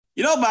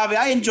You know, Bobby,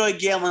 I enjoy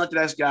gambling like the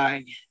next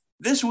guy.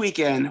 This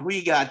weekend, who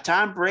you got,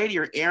 Tom Brady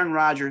or Aaron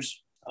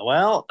Rodgers?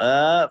 Well,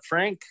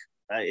 Frank,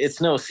 it's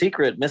no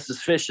secret. Mrs.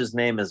 Fish's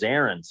name is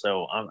Aaron,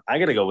 so I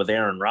got to go with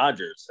Aaron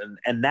Rodgers,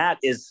 and that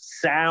is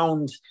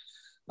sound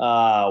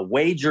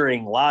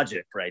wagering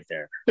logic right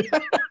there.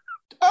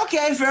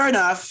 Okay, fair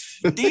enough.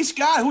 D.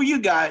 Scott, who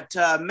you got,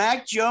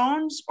 Mac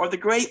Jones or the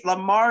great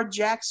Lamar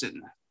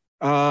Jackson?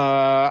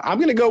 I'm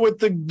going to go with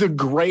the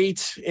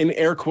great, in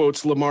air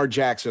quotes, Lamar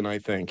Jackson, I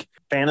think.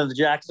 Fan of the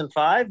Jackson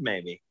 5,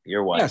 maybe?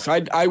 Your wife? Yes,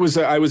 I was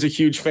a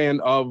huge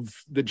fan of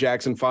the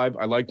Jackson 5.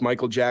 I liked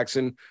Michael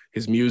Jackson,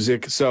 his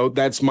music. So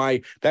that's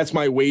my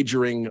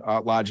wagering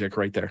logic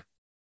right there.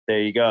 There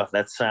you go.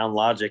 That's sound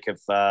logic if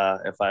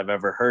I've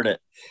ever heard it.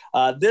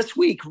 This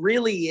week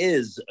really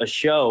is a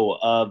show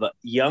of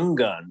young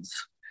guns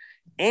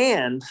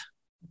and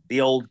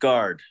the old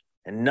guard.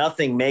 And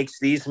nothing makes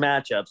these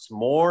matchups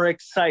more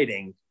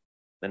exciting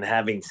than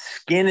having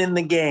skin in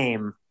the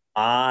game.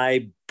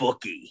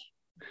 iBookie.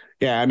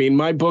 Yeah, I mean,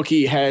 my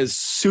bookie has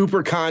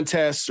super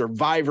contests,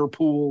 survivor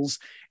pools,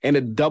 and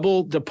a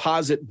double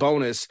deposit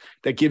bonus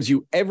that gives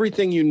you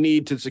everything you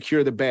need to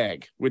secure the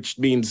bag, which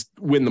means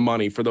win the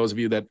money for those of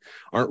you that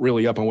aren't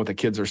really up on what the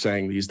kids are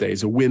saying these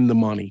days. Win the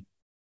money.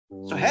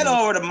 So head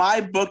over to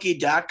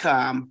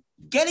mybookie.com.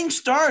 Getting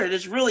started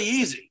is really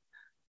easy.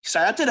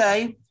 Sign up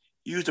today.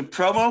 Use the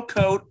promo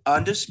code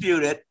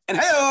Undisputed, and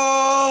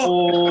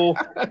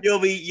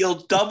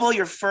you'll double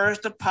your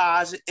first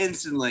deposit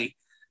instantly.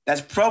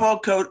 That's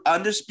promo code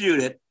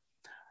Undisputed.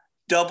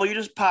 Double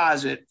your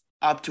deposit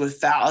up to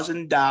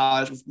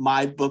 $1,000 with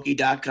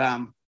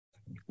mybookie.com.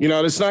 You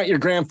know, it's not your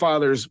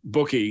grandfather's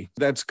bookie.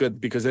 That's good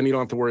because then you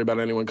don't have to worry about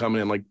anyone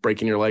coming in like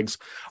breaking your legs.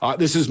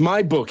 This is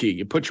my bookie.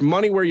 You put your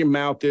money where your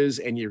mouth is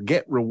and you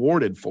get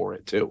rewarded for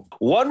it too.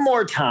 One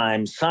more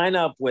time, sign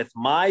up with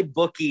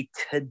MyBookie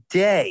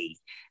today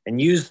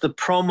and use the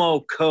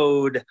promo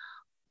code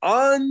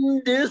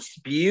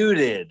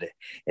Undisputed,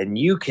 and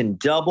you can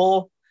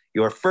double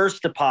your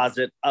first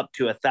deposit up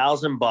to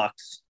 $1,000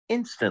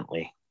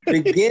 instantly.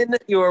 Begin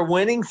your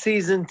winning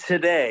season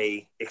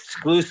today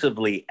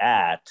exclusively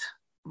at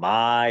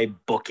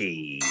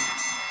MyBookie.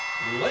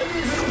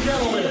 Ladies and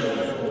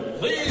gentlemen,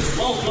 please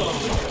welcome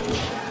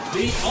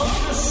the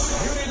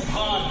Undisputed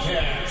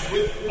Podcast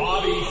with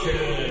Bobby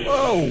Fish.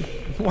 Whoa,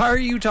 why are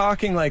you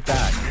talking like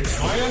that?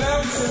 It's my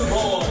announcing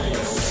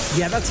voice.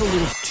 Yeah, that's a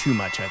little too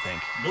much, I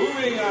think.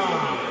 Moving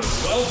on,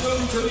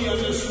 welcome to the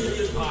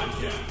Undisputed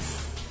Podcast.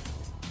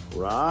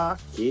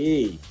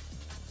 Rocky.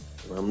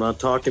 I'm not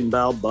talking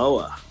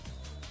Balboa.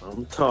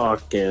 I'm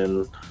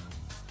talking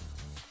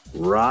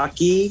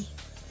Rocky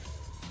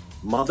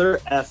Mother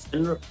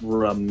effing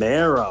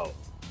Romero.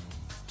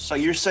 So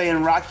you're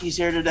saying Rocky's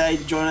here today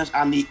to join us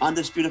on the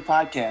Undisputed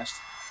Podcast?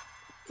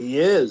 He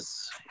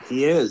is.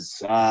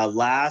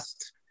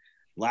 Last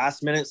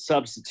minute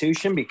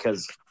substitution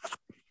because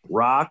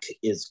Rock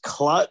is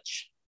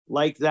clutch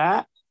like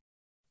that.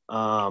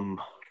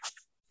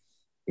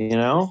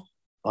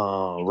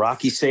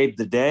 Rocky saved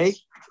the day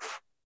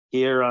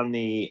here on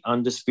the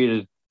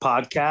Undisputed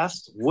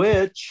Podcast,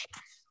 which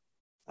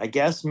I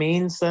guess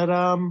means that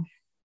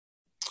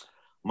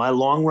my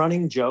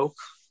long-running joke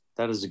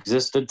that has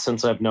existed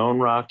since I've known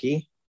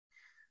Rocky,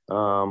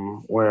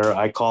 where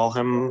I call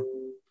him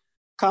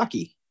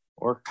Cocky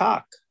or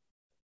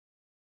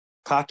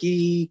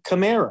Cocky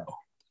Camaro.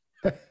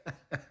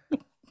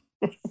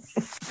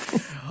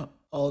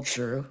 All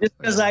true. Just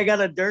because I got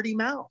a dirty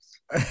mouth.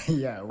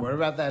 Yeah. What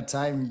about that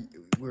time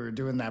we were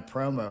doing that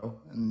promo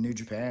in New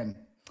Japan?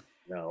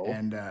 No.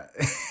 And I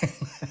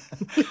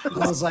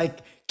was like,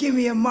 give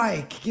me a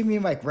mic.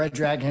 Red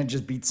Dragon had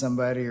just beat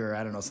somebody, or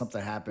I don't know,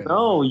 something happened.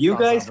 No, you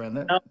guys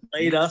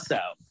laid us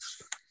out.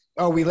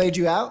 Oh, we laid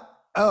you out?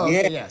 Oh,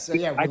 okay, yeah. So,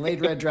 yeah, we laid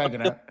Red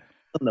Dragon out.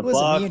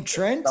 Was it me and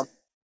Trent?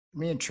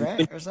 Me and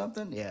Trent or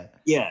something? Yeah.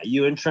 Yeah,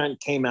 you and Trent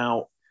came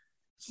out,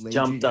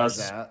 jumped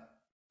us out.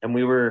 And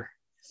we were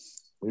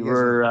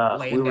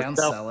laying down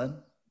selling.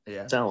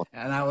 Yeah. Selling.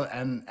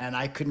 And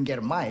I couldn't get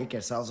a mic,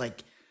 and so I was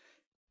like,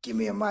 give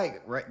me a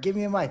mic, right? Give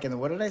me a mic. And then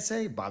what did I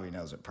say? Bobby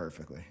knows it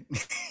perfectly.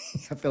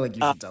 I feel like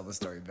you should tell the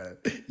story better.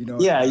 You know?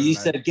 Yeah, you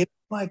said, give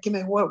me a mic, give me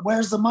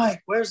where's the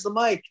mic? Where's the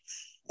mic?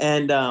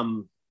 And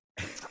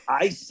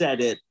I said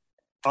it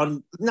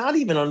on not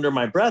even under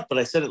my breath, but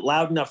I said it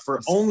loud enough for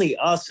only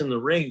us in the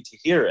ring to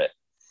hear it.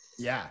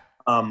 Yeah.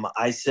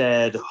 I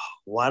said,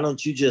 why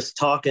don't you just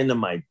talk into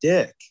my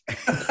dick?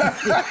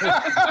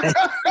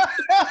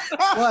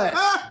 What?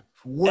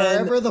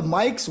 Wherever the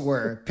mics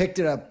were, picked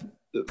it up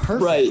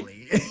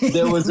perfectly. Right.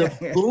 There was a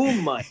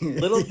boom mic.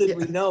 Little did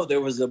we know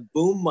there was a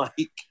boom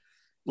mic.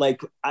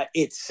 Like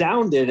it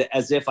sounded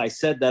as if I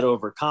said that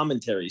over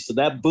commentary. So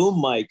that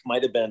boom mic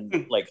might have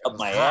been like up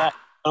my ass.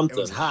 Something.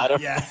 It was hot.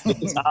 Yeah. It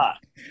was hot.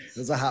 It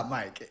was a hot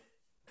mic.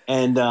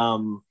 And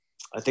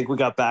I think we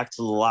got back to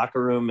the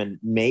locker room and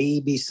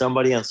maybe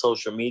somebody on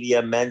social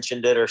media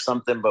mentioned it or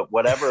something, but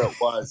whatever it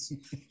was,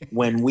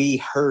 when we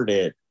heard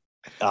it,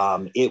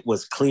 it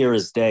was clear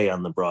as day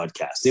on the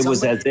broadcast. It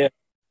was as if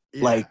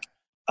like,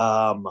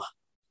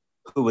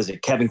 who was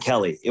it? Kevin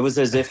Kelly. It was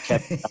as if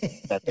Kevin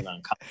had been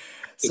on.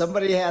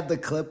 Somebody had the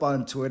clip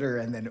on Twitter,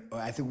 and then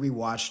I think we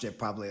watched it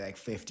probably like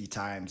 50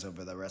 times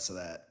over the rest of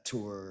that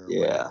tour.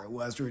 Yeah. Whatever it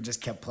was, we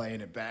just kept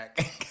playing it back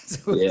because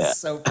it was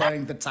so funny.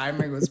 The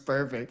timing was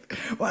perfect.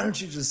 Why don't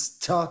you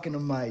just talk into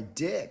my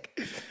dick?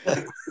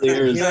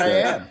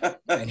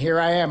 And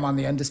here I am on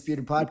the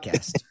Undisputed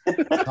Podcast,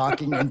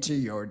 talking into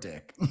your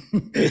dick.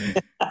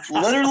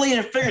 Literally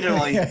and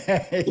figuratively.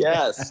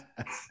 Yes.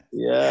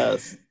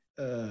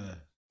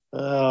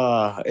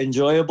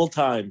 Enjoyable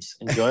times.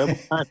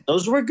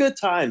 Those were good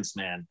times,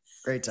 man.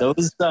 Great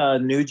times.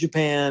 Those New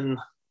Japan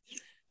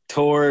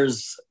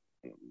tours,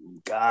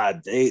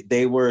 God,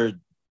 they were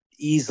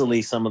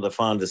easily some of the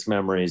fondest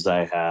memories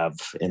I have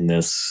in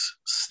this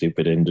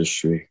stupid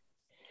industry.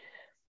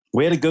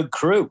 We had a good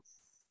crew.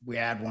 We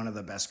had one of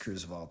the best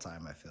crews of all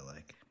time, I feel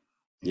like.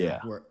 Yeah.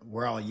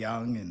 We're all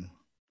young and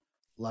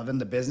loving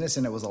the business,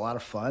 and it was a lot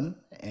of fun.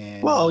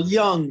 And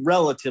young,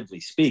 relatively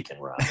speaking,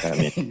 Rob.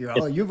 I mean,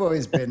 you've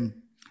always been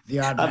the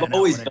odd man out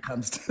when it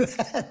comes to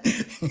that.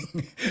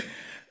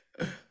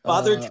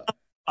 Father Time.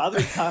 I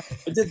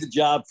did the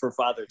job for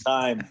Father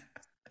Time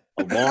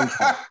a long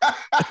time,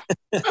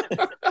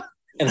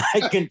 and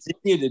I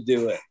continue to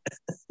do it.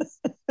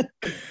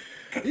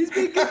 He's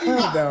been good to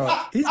you, though.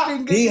 He's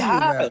been good to you,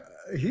 though.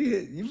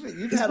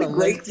 You've had a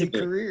lengthy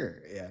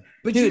career, yeah.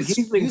 But dude,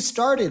 you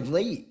started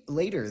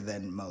later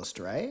than most,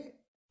 right?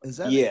 Is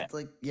that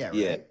right?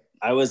 Yeah.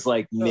 I was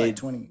like mid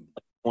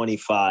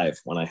 25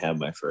 when I had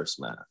my first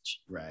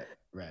match. Right.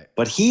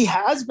 But he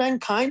has been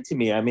kind to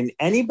me. I mean,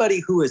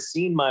 anybody who has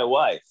seen my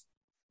wife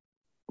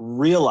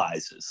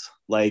realizes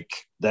like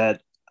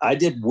that I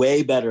did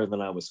way better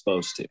than I was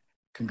supposed to.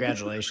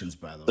 Congratulations,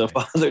 by the way. So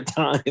Father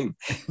Time,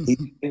 he's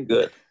been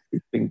good.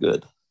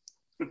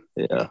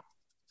 Yeah.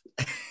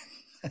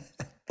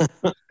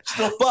 But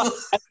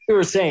as you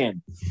were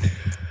saying,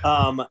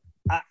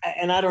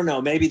 and I don't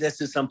know, maybe this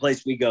is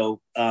someplace we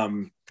go.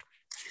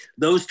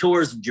 Those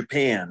tours of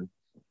Japan,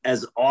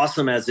 as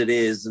awesome as it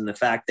is, and the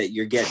fact that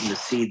you're getting to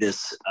see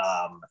this,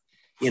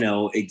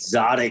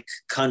 exotic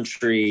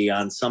country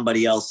on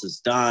somebody else's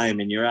dime,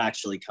 and you're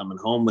actually coming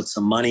home with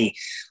some money.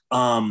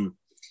 You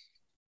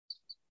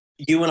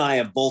and I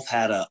have both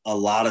had a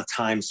lot of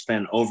time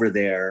spent over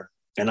there,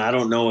 and I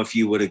don't know if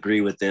you would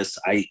agree with this.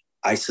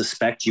 I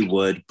suspect you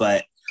would,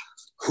 but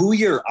who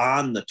you're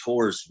on the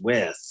tours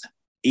with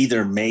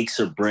either makes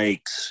or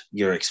breaks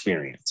your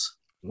experience.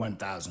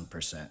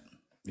 1,000%.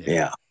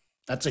 Yeah.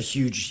 That's a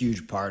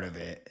huge part of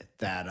it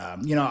that,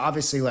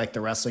 obviously like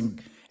the wrestling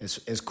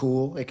is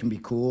cool. It can be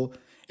cool.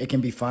 It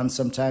can be fun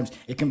sometimes.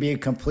 It can be a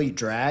complete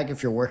drag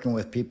if you're working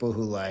with people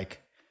who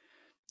like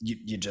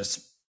you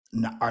just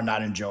are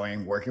not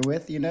enjoying working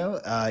with,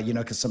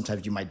 because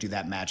sometimes you might do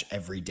that match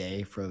every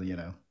day for,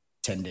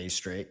 10 days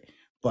straight.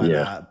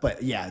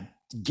 But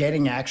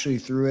getting actually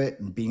through it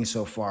and being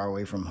so far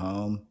away from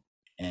home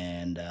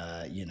and,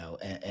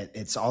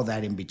 it's all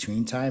that in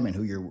between time and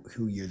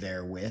who you're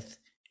there with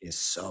is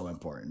so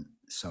important.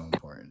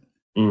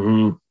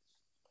 Mm-hmm.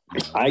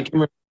 I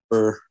can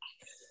remember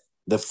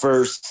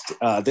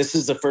this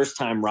is the first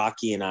time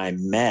Rocky and I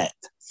met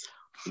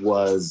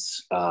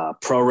was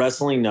Pro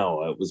Wrestling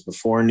Noah. It was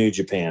before New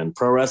Japan.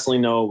 Pro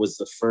Wrestling Noah was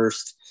the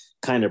first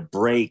kind of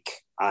break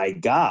I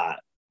got,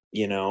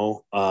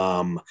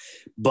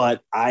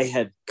 but I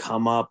had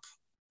come up,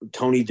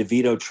 Tony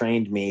DeVito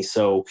trained me.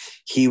 So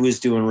he was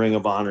doing Ring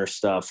of Honor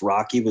stuff.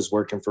 Rocky was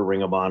working for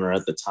Ring of Honor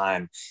at the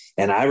time.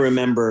 And I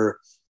remember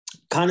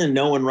kind of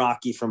knowing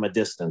Rocky from a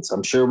distance.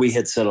 I'm sure we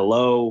had said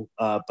hello,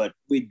 but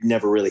we'd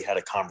never really had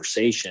a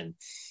conversation.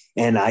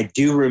 And I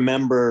do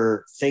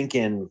remember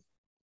thinking,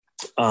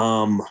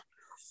 man,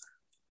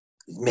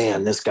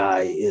 this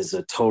guy is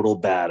a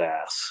total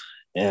badass.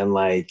 And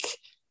like,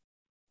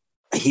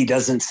 he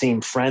doesn't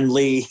seem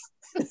friendly.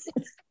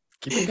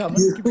 Keep it coming.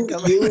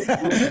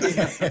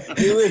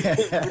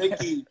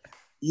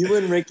 You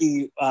and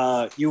Ricky,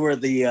 you were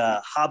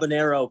the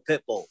habanero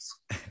pit bulls.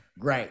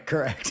 Right,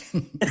 correct.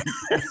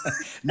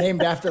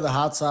 Named after the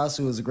hot sauce,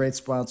 who was a great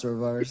sponsor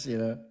of ours,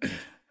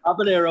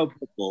 Habanero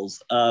pit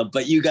bulls.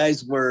 But you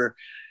guys were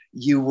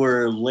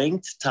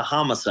linked to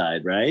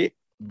Homicide, right?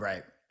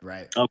 Right.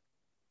 Okay.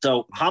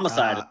 So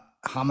Homicide.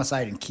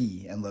 Homicide and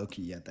Key and Low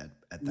Key at that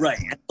right,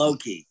 point. Low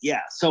Key,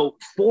 yeah. So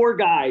 4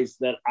 guys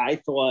that I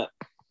thought,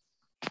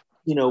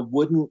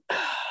 wouldn't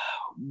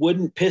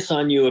piss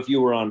on you if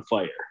you were on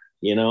fire,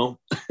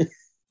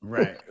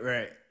 Right.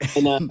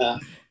 And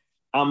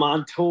I'm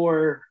on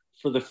tour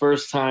for the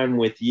first time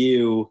with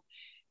you,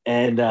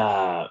 and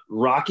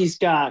Rocky's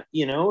got,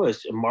 a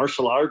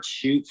martial arts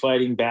shoot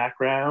fighting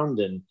background,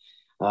 and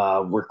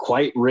we're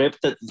quite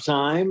ripped at the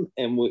time.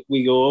 And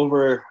we go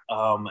over,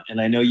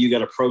 and I know you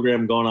got a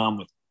program going on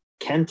with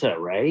Kenta,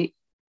 right?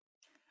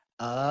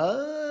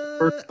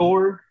 First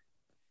tour?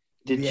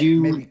 Did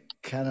you? Maybe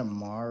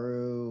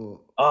Kanemaru.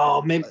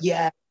 Oh, maybe,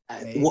 yeah.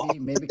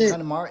 Maybe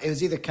Kanemaru. It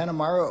was either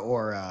Kanemaru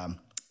or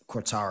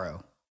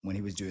Cortaro when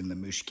he was doing the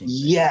Mush King thing.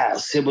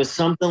 Yes, it was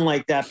something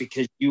like that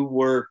because you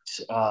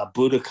worked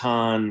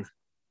Budokan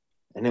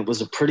and it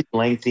was a pretty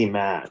lengthy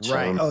match.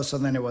 Right. Oh, so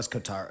then it was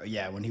Kotaro.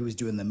 Yeah, when he was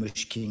doing the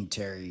Mush King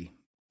Terry.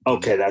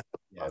 Okay, that's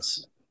what it Yeah.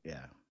 was.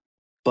 Yeah.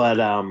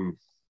 But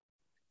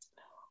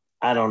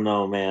I don't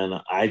know, man.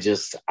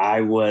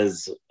 I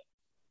was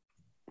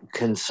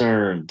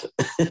concerned.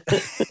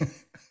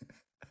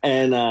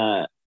 And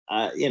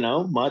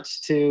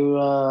much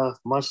to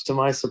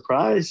my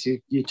surprise,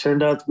 you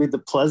turned out to be the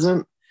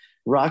pleasant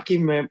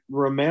Rocky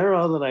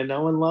Romero that I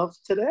know and love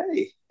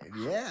today.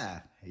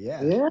 Yeah.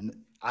 Yeah.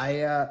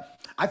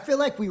 I feel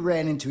like we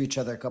ran into each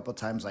other a couple of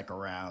times, like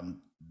around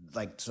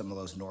like some of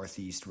those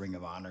Northeast Ring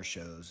of Honor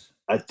shows.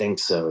 I think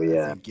so.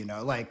 Yeah. I think,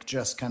 like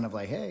just kind of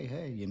like,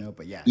 hey,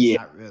 but yeah, Yeah.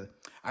 not really.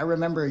 I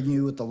remember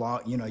you with the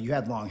long, you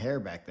had long hair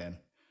back then.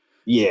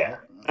 Yeah.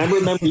 I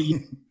remember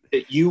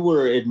that you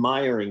were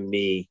admiring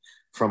me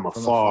from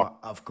afar.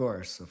 Of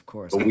course.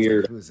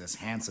 Weird. Who is this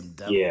handsome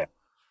devil? Yeah.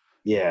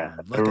 Yeah.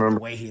 Look at the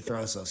way he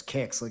throws those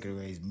kicks. Look at the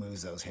way he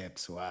moves those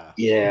hips. Wow.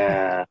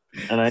 Yeah.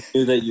 And I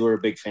knew that you were a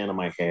big fan of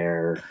my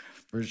hair.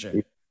 For sure.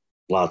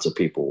 Lots of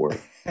people were.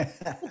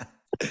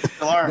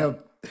 No,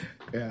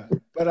 yeah.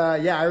 But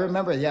I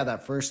remember,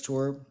 that first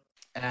tour.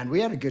 And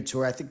we had a good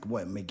tour. I think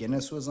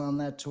McGinnis was on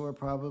that tour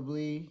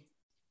probably.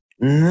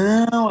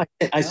 No,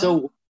 I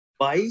saw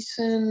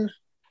Bison.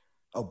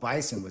 Oh,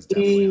 Bison was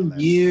definitely on that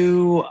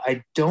tour.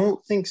 I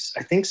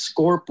think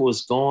Scorp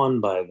was gone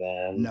by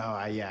then. No,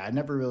 I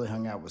never really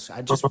hung out with.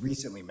 I just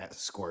recently met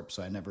Scorp,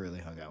 so I never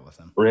really hung out with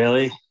him.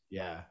 Really?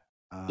 Yeah.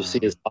 Did you see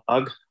his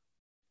dog?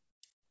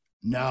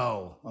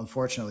 No,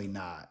 unfortunately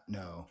not.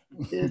 No.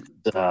 It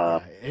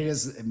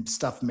is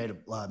stuff made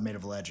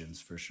of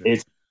legends for sure.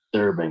 It's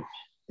disturbing.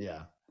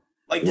 Yeah.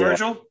 Like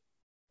Virgil?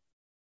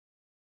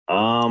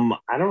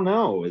 I don't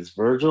know. Is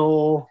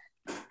Virgil?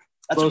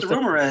 That's what the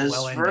rumor is.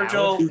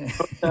 Virgil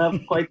have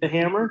quite the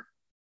hammer.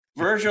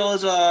 Virgil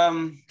is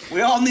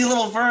we all need a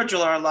little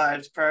Virgil in our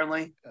lives,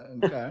 apparently.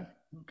 Okay.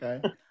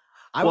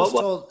 I was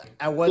told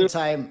at one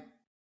time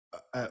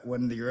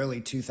when the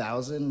early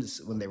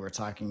 2000s, when they were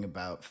talking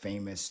about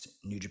famous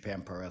New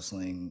Japan Pro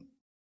Wrestling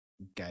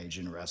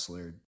gaijin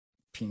wrestler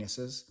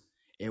penises,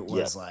 it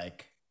was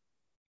like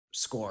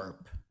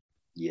Scorp.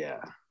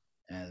 Yeah.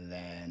 And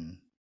then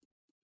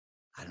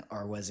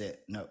or was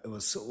it? No, it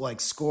was like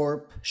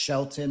Scorp,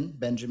 Shelton,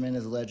 Benjamin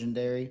is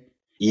legendary.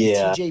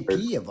 Yeah. And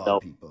TJP of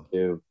all people.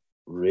 Dude.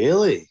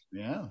 Really?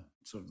 Yeah.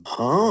 So I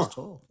was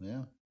told.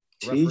 Yeah.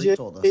 TJP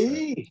told us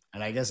that.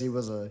 And I guess he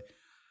was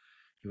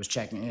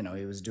checking,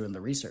 he was doing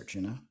the research,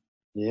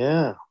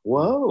 Yeah.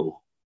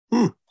 Whoa.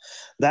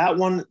 That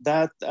one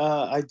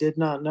I did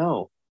not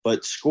know.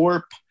 But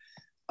Scorp,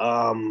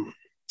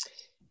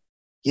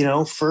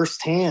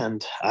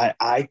 firsthand,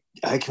 I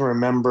can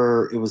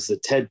remember it was the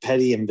Ted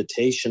Petty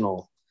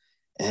Invitational,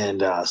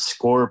 and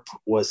Scorp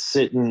was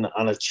sitting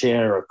on a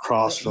chair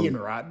across from Ian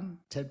Rotten,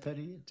 Ted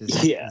Petty.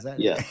 Yeah.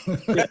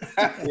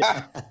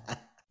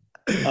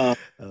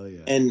 Oh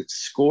yeah. And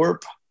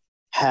Scorp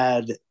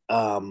had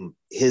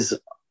his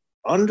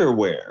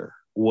underwear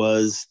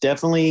was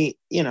definitely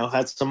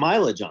had some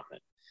mileage on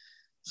it,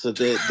 so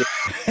they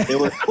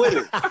were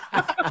quitting.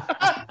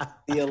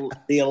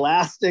 The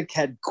elastic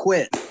had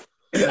quit.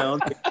 The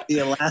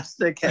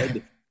elastic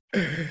had.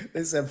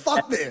 They said,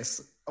 "Fuck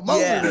this! I'm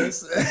over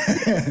this.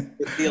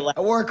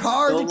 I work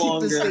hard to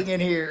keep this thing in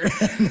here."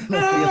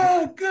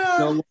 Oh God!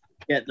 No longer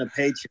getting a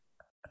paycheck,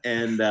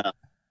 and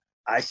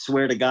I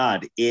swear to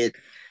God, this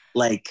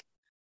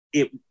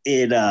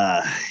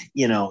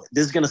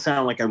is gonna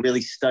sound like I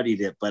really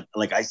studied it, but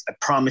like I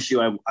promise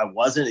you, I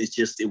wasn't. It's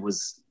just it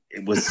was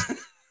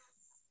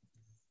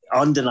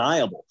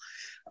undeniable.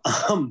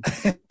 And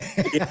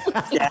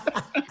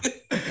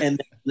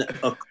then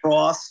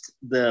across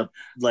the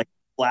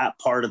flat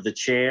part of the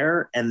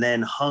chair, and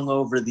then hung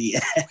over the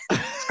edge.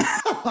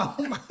 Oh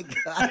my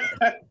God!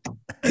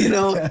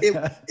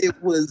 It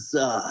was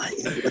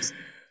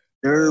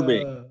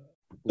disturbing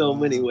so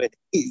many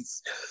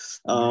ways,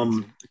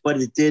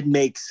 but it did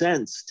make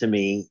sense to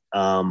me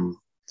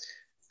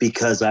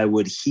because I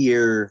would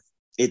hear.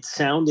 It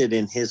sounded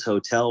in his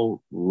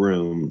hotel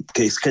room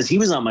because he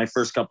was on my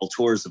first couple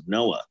tours of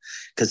Noah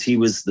because he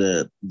was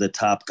the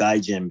top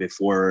gaijin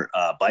before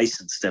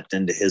Bison stepped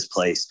into his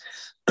place.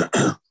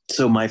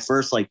 So my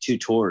first 2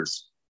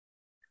 tours,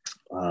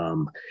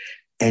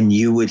 and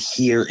you would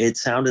hear it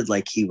sounded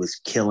like he was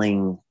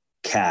killing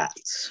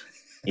cats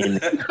in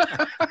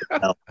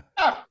the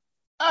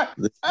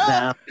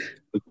sound.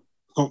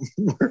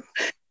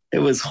 It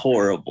was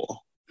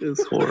horrible.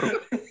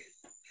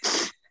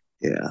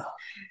 Yeah.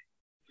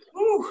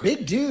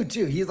 Big dude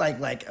too. He's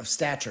like of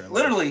stature.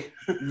 Literally.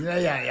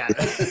 Yeah.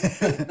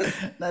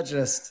 Not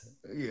just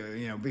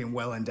being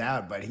well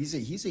endowed, but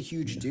he's a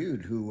huge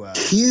dude who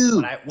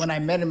huge. When I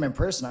met him in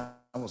person, I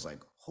was like,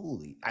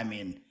 holy. I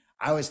mean,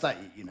 I always thought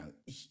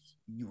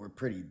you were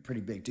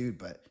pretty big dude,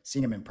 but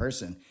seeing him in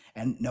person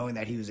and knowing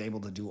that he was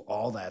able to do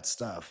all that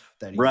stuff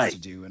that he used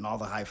to do and all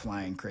the high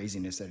flying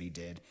craziness that he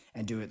did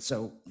and do it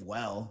so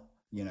well,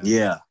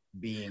 Yeah.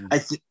 Being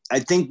I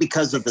think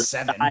because of the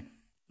 7.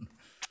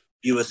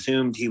 you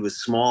assumed he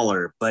was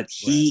smaller, but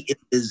he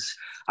is.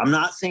 I'm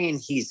not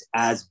saying he's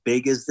as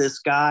big as this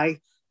guy,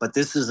 but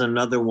this is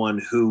another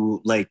one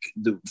who, like,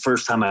 the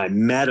first time I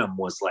met him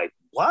was like,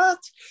 what?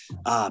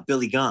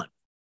 Billy Gunn.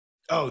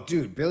 Oh,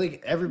 dude,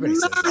 Billy, everybody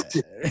says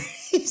that.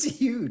 He's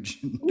huge.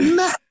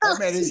 That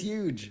man is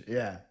huge.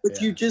 Yeah.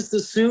 But you just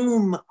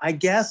assume, I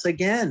guess,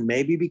 again,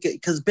 maybe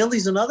because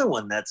Billy's another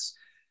one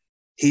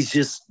he's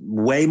just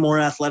way more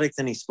athletic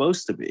than he's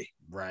supposed to be.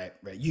 Right.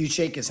 You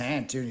shake his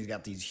hand too, and he's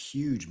got these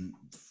huge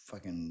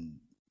fucking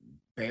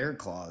bear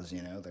claws,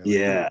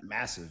 They're like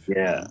massive.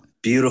 Yeah.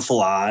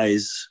 Beautiful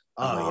eyes.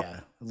 Oh,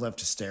 yeah. I'd love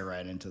to stare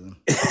right into them.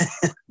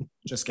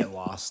 Just get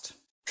lost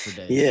for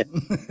days. Yeah.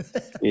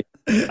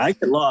 I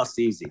get lost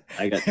easy.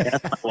 That's my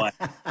wife.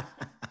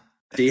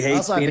 She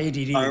hates also me. have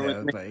ADD,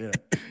 though, but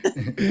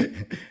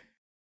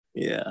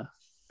Yeah.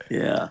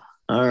 Yeah.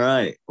 All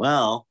right.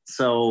 Well,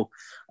 so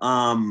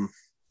that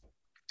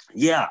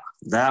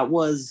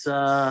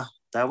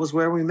was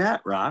where we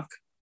met, Rock.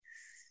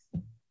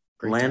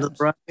 Great Land of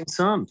the Rising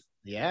Sun.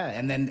 Yeah,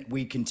 and then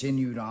we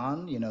continued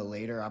on,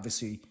 later,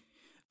 obviously,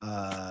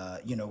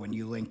 when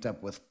you linked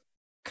up with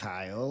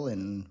Kyle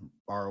and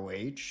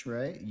ROH,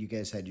 right? You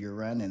guys had your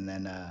run, and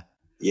then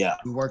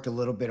we worked a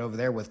little bit over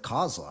there with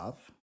Kozlov.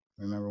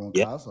 Remember when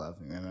Kozlov,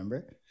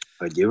 remember?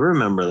 I do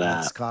remember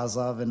that.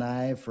 Kozlov and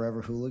I,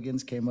 Forever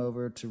Hooligans, came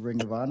over to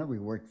Ring of Honor. We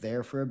worked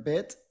there for a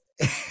bit.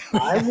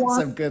 I want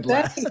some good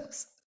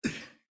laughs.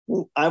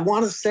 I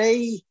want to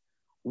say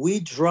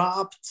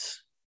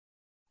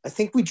I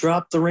think we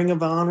dropped the Ring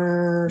of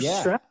Honor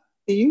strap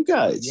to you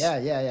guys.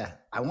 Yeah.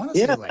 I want to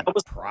say like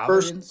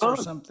Providence or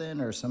something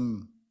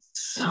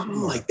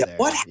like that. There.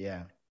 What?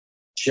 Yeah.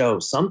 Joe,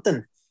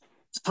 something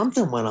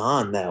went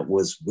on that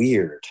was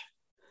weird.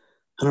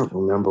 I don't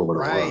remember what it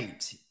was.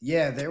 Right.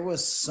 Yeah, there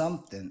was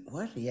something.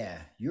 What? Yeah,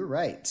 you're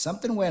right.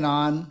 Something went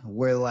on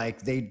where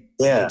like they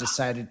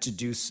decided to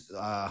do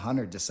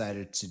Hunter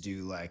decided to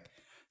do like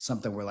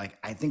something where like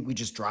I think we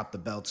just dropped the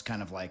belts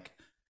kind of like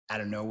out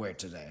of nowhere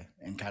today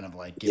and kind of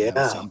like give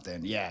them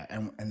something. Yeah.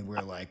 And we're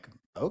like,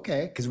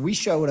 okay, because we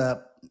showed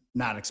up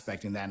not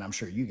expecting that, and I'm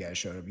sure you guys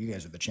showed up. You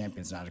guys are the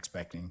champions, not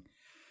expecting.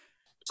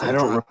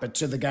 But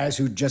to the guys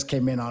who just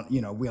came in on,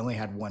 we only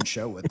had one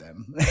show with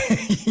them.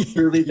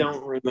 Really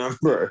don't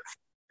remember.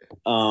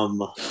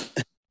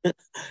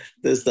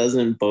 This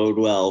doesn't bode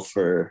well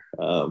for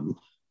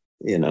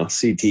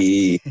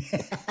CTE.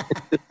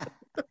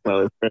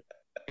 Well,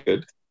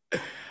 good.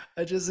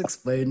 I just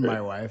explained my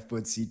wife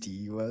what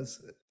CTE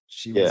was.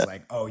 She was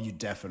like, "Oh, you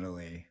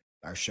definitely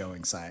are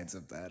showing signs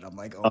of that." I'm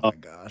like, "Oh my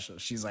gosh."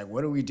 She's like,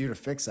 "What do we do to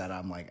fix that?"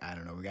 I'm like, "I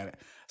don't know. We got it."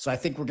 So I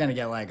think we're gonna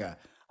get like a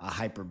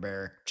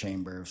hyperbaric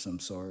chamber of some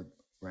sort.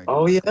 Right?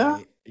 Oh yeah,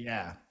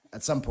 yeah.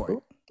 At some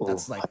point,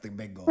 that's like the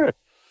big goal.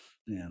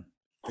 Yeah.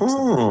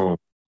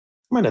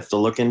 Might have to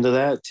look into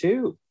that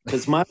too,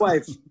 because my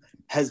wife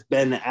has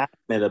been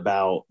adamant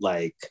about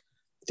like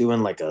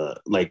doing like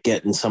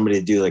getting somebody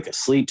to do like a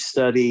sleep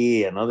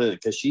study and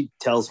because she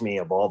tells me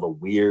of all the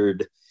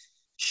weird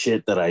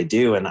shit that I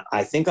do, and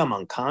I think I'm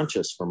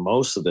unconscious for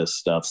most of this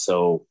stuff.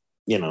 So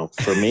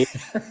for me.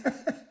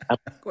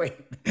 Wait,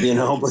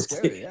 but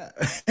scary,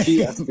 she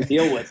has to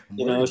deal with,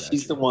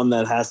 she's the one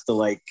that has to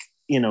like,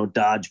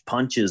 dodge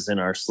punches in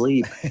our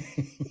sleep.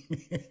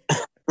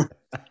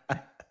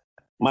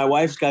 My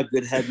wife's got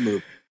good head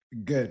movement.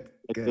 Good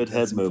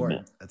head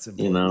movement. That's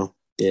important.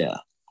 Yeah.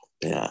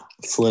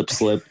 Flip,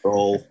 slip,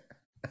 roll.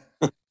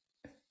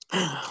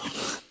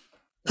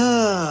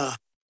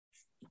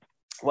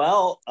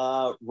 Well,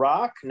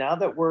 Rock, now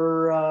that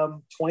we're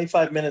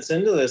 25 minutes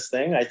into this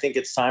thing, I think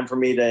it's time for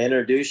me to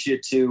introduce you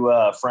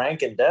to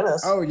Frank and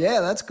Dennis. Oh,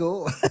 yeah, that's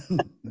cool. I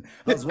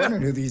was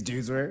wondering who these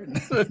dudes were.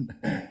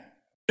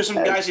 There's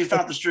some guys you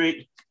found the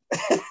street.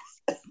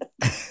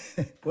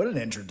 What an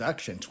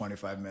introduction,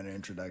 25-minute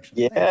introduction.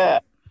 Yeah.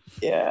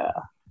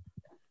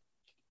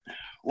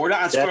 We're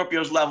not on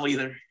Scorpio's level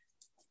either.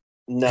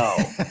 No.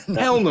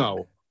 Hell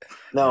no.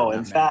 No,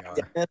 in fact,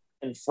 Dennis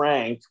and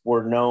Frank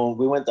were known,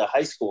 we went to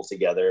high school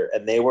together,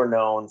 and they were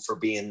known for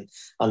being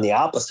on the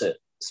opposite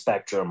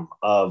spectrum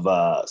of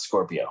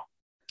Scorpio.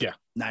 Yeah.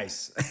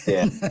 Nice.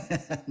 Yeah.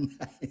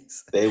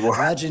 Nice. They were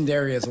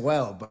legendary as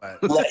well, but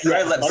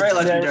very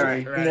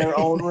legendary in their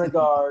own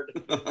regard.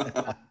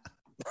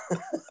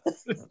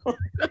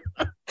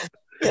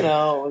 It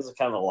was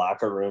kind of a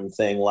locker room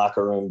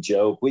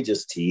joke. We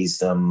just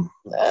teased them.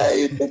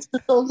 Hey, it's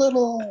just a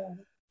little,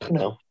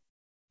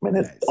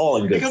 it's all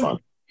in good fun.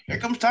 Here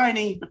comes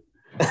Tiny.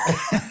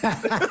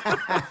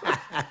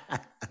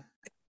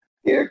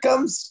 Here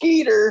comes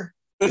Skeeter.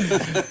 Which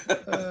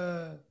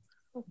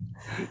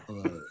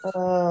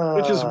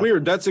is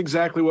weird. That's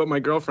exactly what my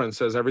girlfriend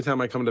says every time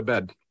I come to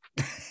bed.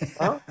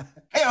 Huh?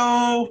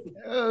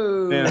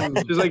 Hey-o. Yeah.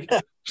 She's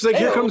like,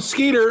 here comes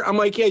Skeeter. I'm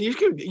like, yeah, you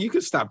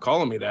could stop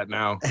calling me that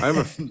now.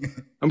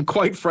 I'm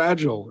quite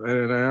fragile,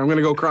 and I'm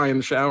gonna go cry in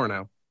the shower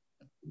now.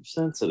 You're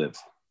sensitive.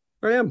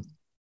 I am.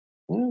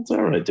 Well, it's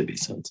all right to be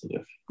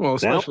sensitive. Well,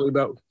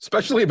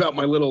 especially about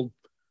my little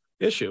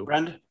issue.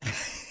 Friend.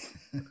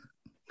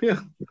 Yeah.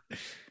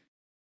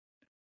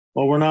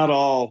 Well, we're not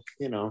all,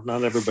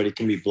 not everybody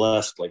can be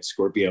blessed like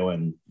Scorpio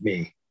and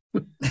me.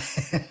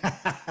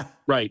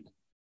 Right.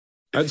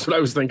 That's what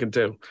I was thinking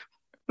too.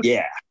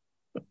 Yeah.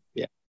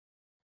 Yeah.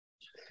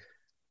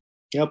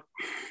 Yep.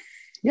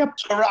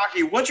 So,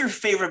 Rocky, what's your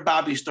favorite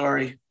Bobby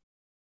story?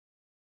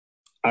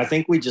 I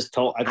think we just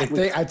told. I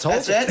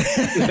told That's you.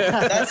 it.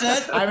 That's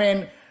it. I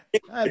mean,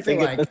 I feel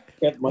think like it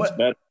get much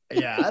better.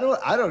 Yeah, I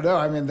don't know.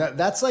 I mean,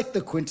 that's like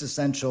the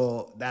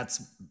quintessential.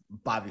 That's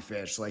Bobby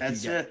Fish. Like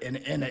that's it.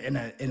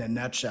 In a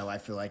nutshell. I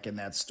feel like in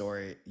that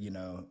story,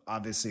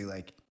 obviously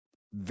like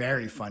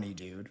very funny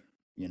dude.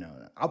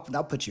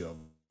 I'll put you over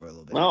a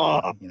little bit.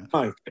 Oh,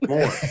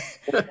 more.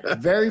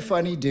 Very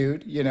funny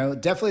dude.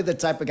 Definitely the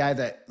type of guy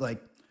that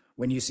like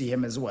when you see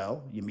him as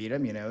well, you meet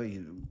him.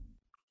 He's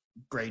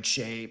great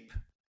shape,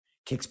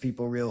 kicks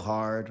people real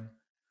hard,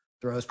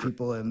 throws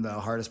people in the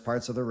hardest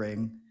parts of the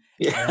ring.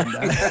 Yeah.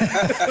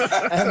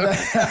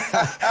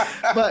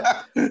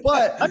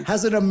 But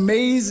has an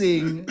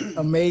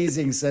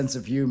amazing sense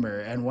of humor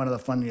and one of the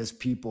funniest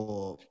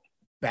people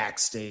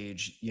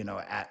backstage,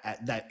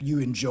 at that you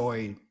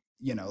enjoy,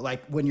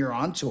 like when you're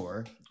on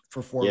tour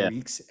for 4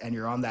 weeks and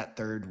you're on that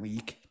third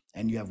week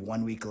and you have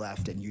 1 week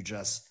left and you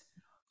just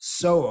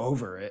so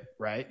over it,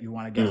 right? You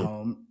want to get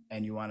home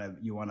and you want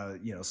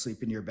to,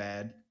 sleep in your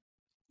bed.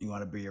 You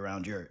want to be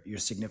around your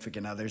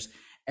significant others.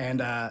 And,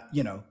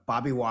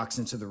 Bobby walks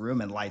into the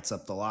room and lights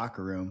up the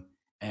locker room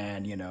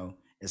and,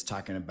 is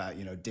talking about,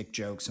 dick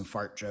jokes and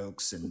fart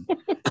jokes and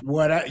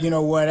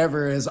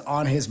whatever is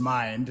on his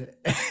mind.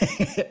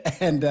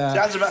 And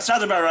sounds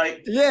about right.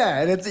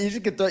 Yeah. And you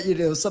just get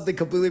something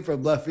completely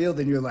from left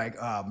field and you're like,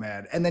 oh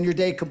man. And then your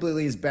day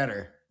completely is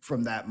better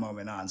from that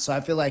moment on. So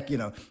I feel like,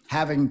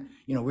 having,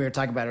 we were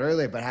talking about it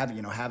earlier, but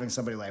having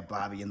somebody like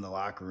Bobby in the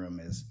locker room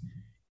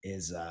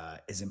is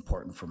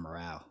important for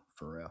morale,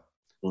 for real.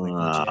 Like,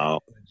 wow.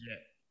 Legit.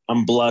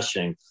 I'm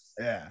blushing.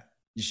 Yeah,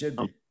 you should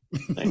be.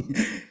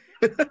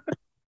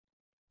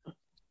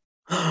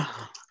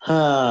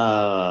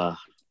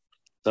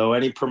 So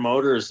any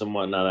promoters and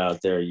whatnot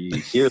out there, you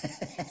hear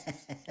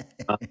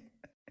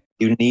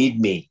you need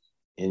me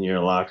in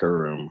your locker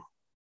room.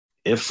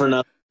 If for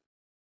nothing,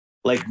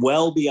 like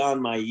well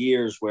beyond my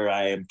years where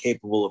I am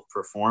capable of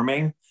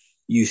performing,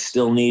 you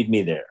still need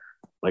me there.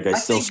 Like I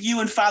think you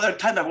and Father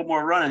Time have one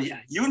more run in you.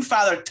 You and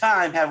Father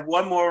Time have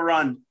one more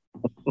run.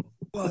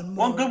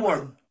 One good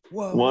one.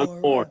 One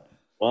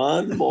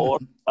more.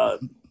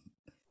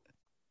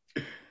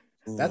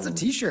 That's a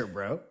t-shirt,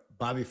 bro.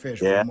 Bobby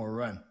Fish, one more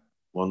run.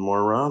 One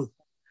more run.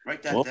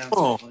 Write that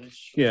down.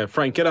 Yeah,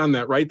 Frank, get on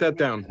that. Write that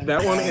down.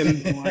 That one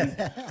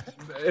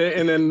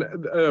and then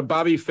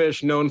Bobby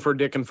Fish, known for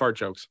dick and fart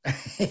jokes.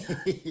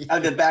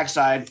 On the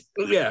backside.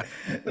 Yeah.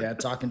 Yeah,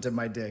 talking to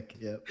my dick.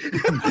 Yep.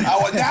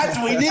 Oh, that's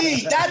what we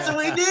need. That's what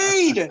we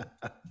need.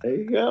 There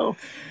you go.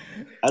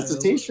 That's a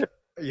t-shirt.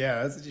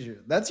 Yeah, that's a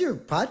t-shirt. That's your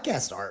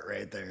podcast art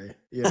right there.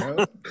 We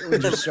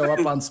just show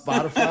up on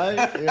Spotify,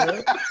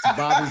 it's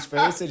Bobby's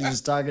face and he's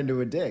just talking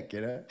to a dick,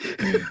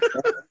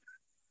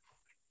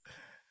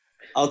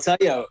 I'll tell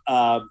you,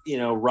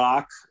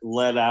 Rock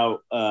let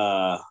out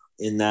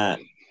in that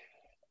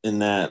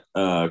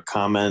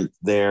comment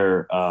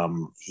there.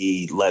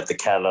 He let the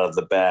cat out of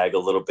the bag a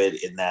little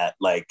bit in that,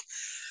 like,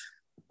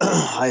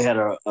 I had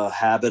a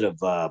habit of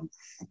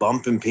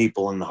bumping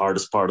people in the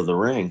hardest part of the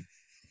ring.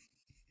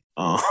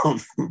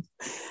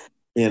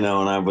 And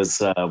I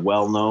was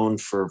well known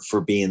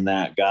for being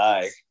that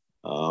guy.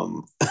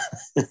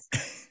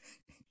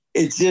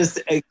 It's just,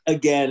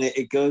 again,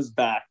 it goes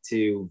back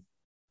to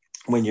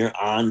when you're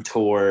on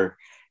tour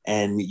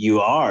and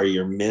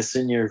you're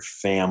missing your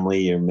family,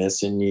 you're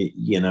missing,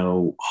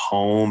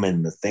 home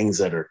and the things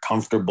that are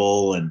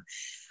comfortable, and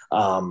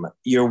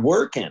you're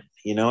working,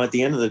 at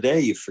the end of the day,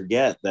 you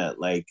forget that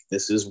like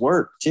this is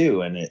work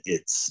too. And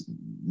it's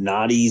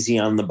not easy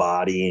on the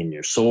body and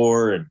you're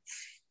sore and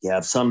you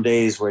have some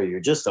days where you're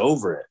just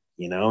over it,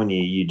 and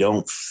you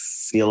don't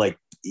feel like,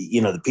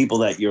 the people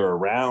that you're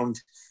around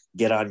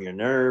get on your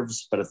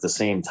nerves, but at the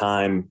same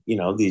time,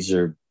 these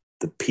are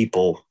the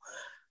people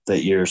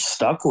that you're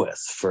stuck with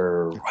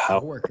for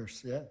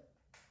workers. Yeah.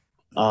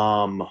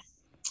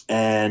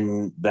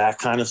 And that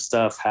kind of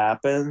stuff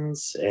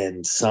happens.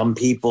 And some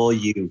people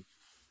you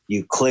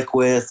click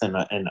with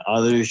and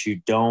others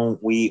you don't.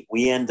 We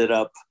ended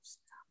up,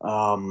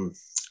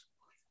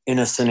 in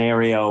a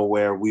scenario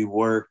where you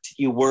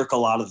work a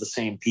lot of the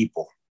same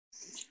people,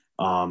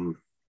 not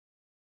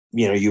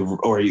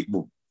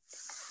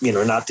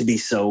to be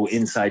so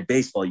inside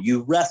baseball,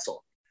 you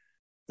wrestle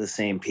the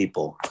same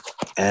people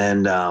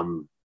and,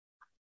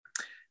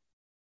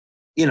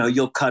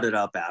 you'll cut it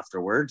up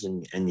afterwards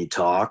and you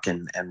talk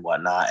and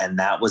whatnot. And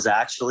that was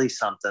actually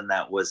something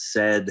that was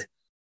said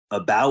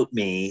about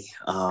me,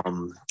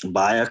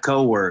 by a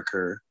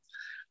coworker,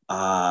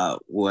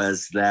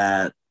 was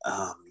that,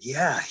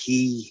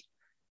 he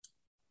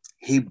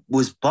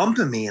was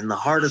bumping me in the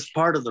hardest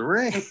part of the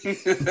ring.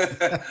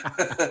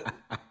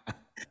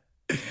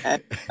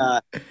 And,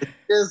 it's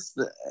just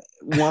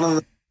one of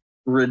the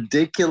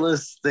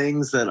ridiculous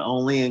things that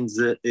only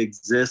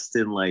exist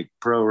in like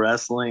pro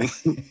wrestling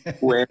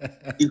where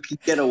you can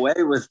get away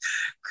with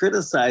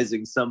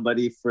criticizing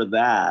somebody for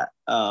that.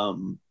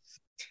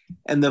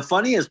 And the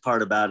funniest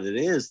part about it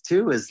is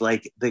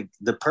like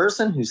the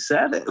person who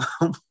said it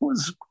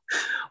was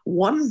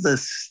one of the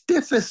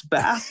stiffest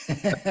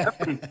bastards I've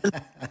ever been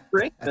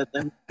ring with,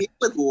 and he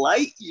would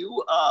light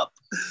you up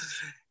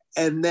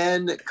and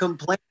then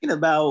complain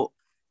about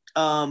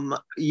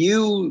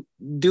you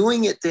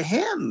doing it to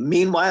him.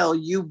 Meanwhile,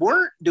 you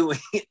weren't doing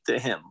it to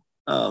him.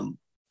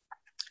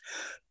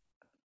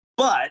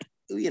 But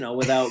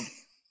without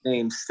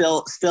name,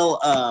 still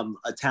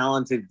a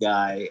talented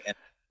guy, and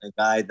a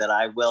guy that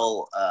I'll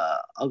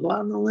go out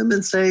on a limb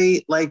and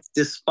say, like,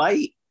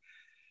 despite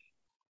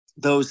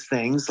those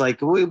things,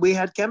 like we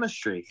had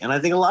chemistry, and I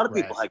think a lot of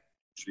people had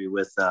chemistry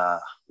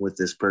with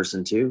this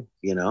person too,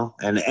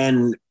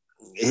 and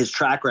his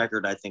track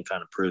record, I think,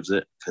 kind of proves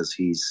it, because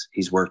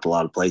he's worked a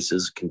lot of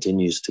places,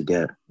 continues to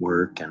get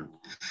work, and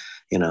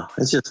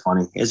it's just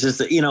funny. It's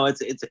just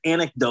it's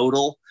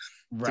anecdotal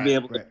to be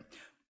able to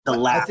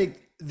laugh. I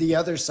think the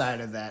other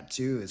side of that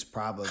too is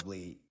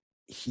probably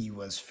he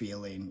was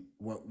feeling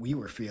what we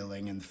were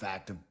feeling, and the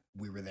fact that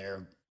we were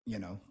there,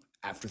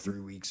 after 3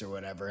 weeks or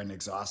whatever, and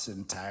exhausted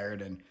and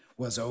tired, and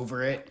was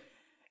over it,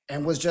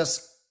 and was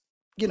just,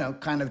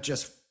 kind of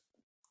just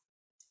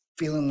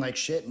feeling like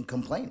shit and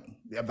complaining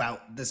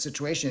about the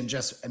situation,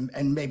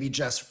 and maybe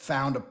just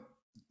found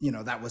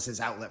that was his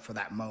outlet for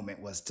that moment,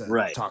 was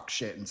to talk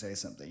shit and say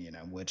something,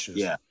 which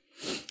is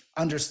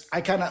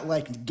I kind of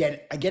like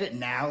get it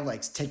now,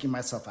 like taking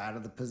myself out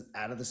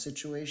of the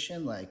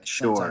situation. Like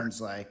sometimes,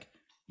 like,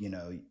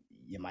 you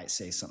might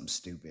say something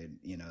stupid,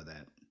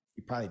 that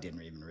you probably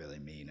didn't even really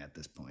mean at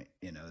this point.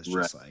 It's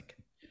just like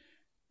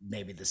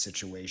maybe the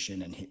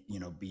situation and,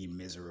 being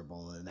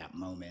miserable in that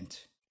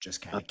moment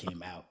just kind of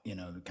came out,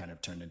 kind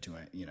of turned into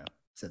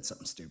said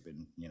something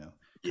stupid, kind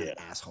of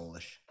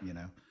asshole-ish,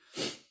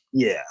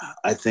 Yeah,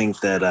 I think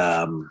that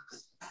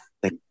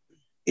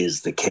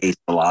is the case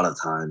a lot of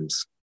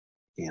times,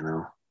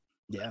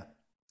 Yeah.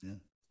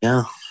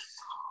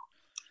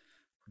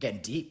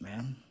 Getting deep,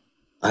 man.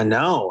 I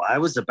know. I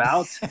was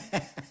about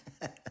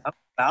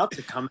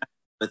to come out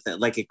with it.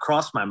 Like, it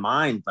crossed my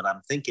mind, but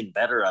I'm thinking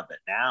better of it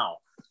now.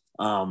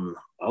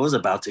 I was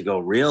about to go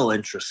real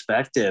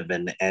introspective,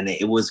 and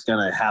it was going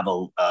to have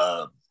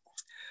a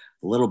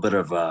little bit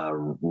of a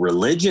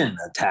religion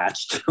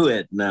attached to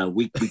it. No,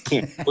 we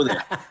can't go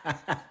there.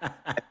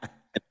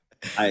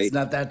 It's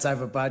not that type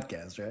of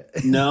podcast, right?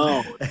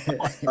 No,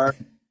 it's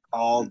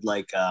called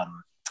like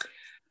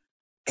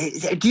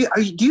do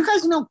you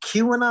guys know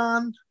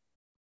QAnon?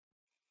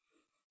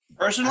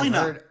 Personally,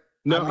 no.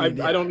 I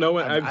don't know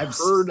it. I've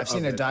heard. I've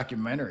seen a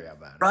documentary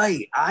about it.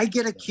 Right, I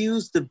get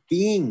accused of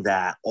being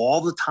that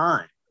all the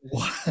time.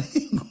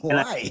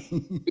 Why?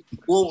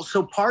 Well,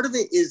 so part of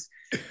it is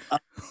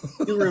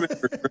you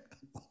remember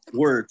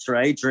Words,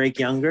 right? Drake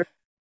Younger.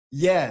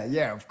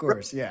 Yeah, of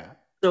course, yeah.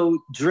 So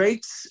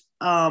Drake's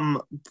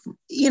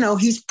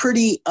he's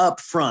pretty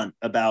upfront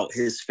about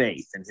his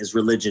faith and his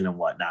religion and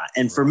whatnot.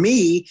 And for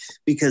me,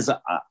 because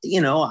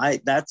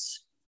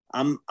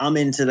I'm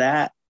into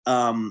that.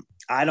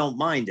 I don't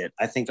mind it.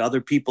 I think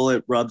other people,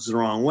 it rubs the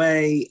wrong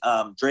way.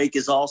 Drake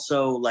is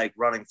also like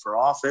running for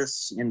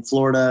office in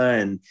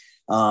Florida.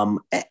 And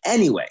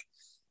anyway,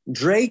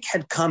 Drake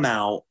had come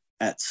out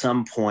at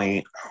some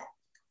point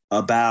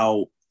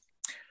about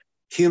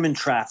human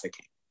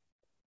trafficking,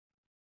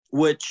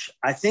 which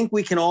I think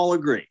we can all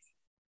agree,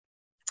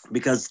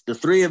 because the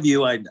three of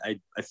you, I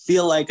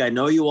feel like I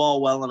know you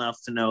all well enough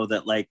to know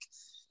that, like,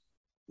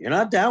 you're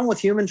not down with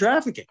human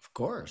trafficking. Of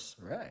course,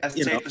 right. That's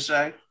safe to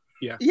say.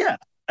 Yeah.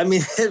 I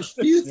mean, there's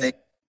few things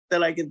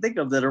that I can think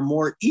of that are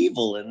more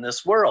evil in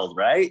this world,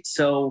 right?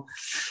 So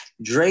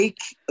Drake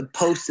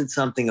posted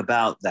something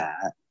about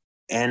that,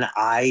 and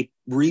I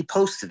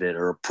reposted it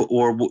or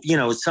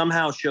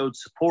somehow showed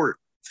support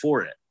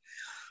for it.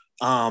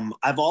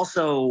 I've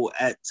also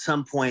at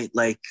some point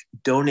like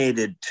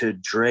donated to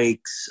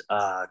Drake's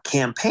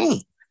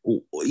campaign,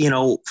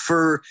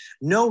 for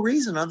no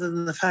reason other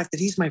than the fact that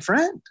he's my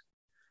friend.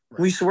 Right.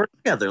 We used to work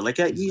together. Like,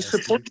 you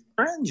support your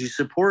friends, you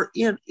support,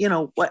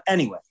 what,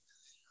 anyway.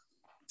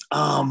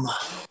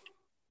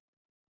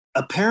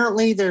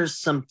 Apparently there's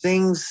some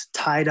things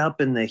tied up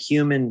in the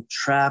human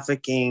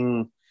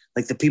trafficking,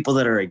 like the people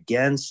that are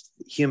against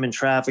human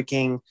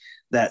trafficking,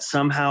 that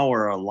somehow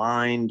are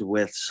aligned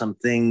with some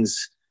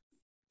things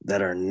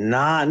that are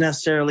not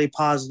necessarily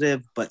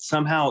positive, but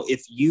somehow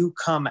if you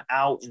come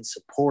out in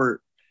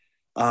support,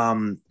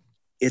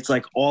 it's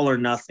like all or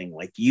nothing.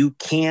 Like, you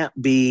can't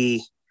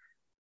be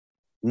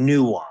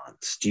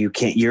nuanced.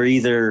 You're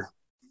either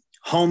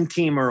home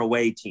team or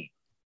away team.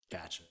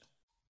 Gotcha.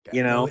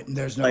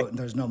 There's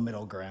no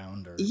middle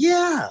ground.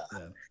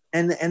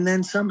 And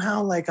then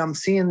somehow, like, I'm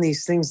seeing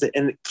these things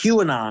and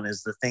QAnon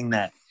is the thing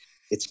that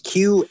it's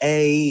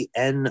QANON.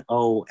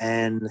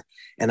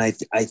 And I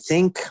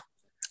think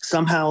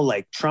somehow,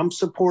 like, Trump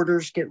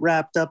supporters get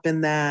wrapped up in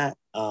that.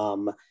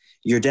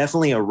 you're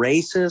definitely a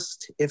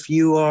racist if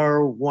you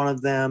are one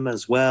of them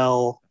as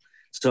well.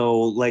 So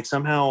like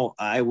somehow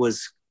I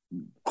was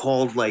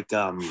called like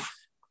a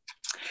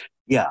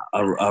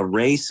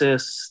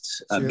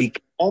racist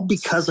all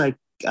because I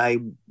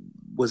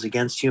was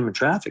against human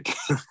trafficking.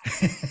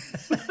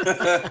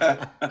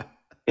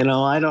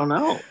 I don't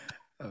know.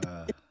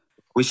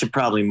 We should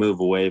probably move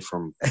away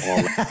from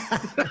all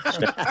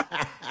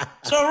that.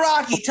 So,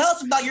 Rocky, tell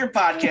us about your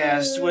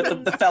podcast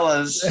with the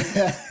fellas.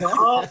 Let's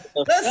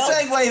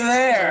segue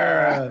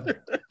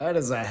there. That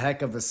is a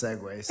heck of a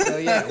segue. So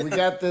yeah, we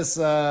got this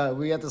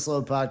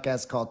little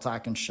podcast called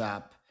Talking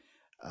Shop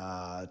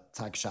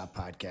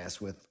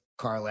podcast with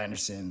Carl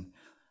Anderson,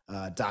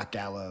 Doc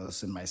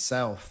Gallows, and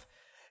myself.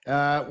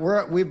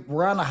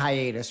 We're on a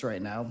hiatus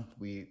right now.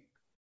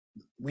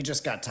 We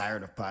just got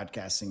tired of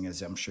podcasting,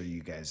 as I'm sure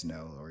you guys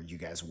know, or you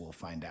guys will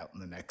find out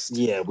in the next.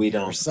 Yeah, we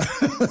don't. So.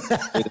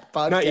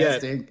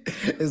 Podcasting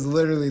is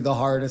literally the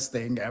hardest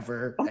thing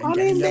ever, and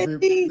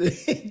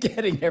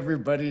getting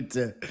everybody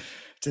to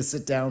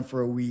sit down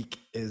for a week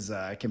is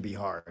can be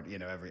hard.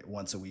 Every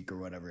once a week or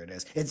whatever it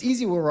is. It's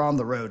easy when we're on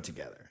the road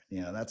together.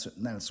 That's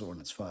when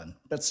it's fun,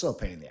 but it's still a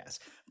pain in the ass.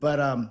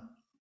 But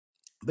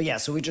yeah,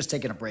 so we just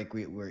taking a break.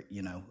 We're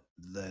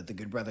the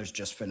Good Brothers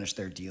just finished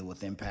their deal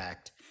with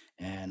Impact.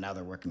 And now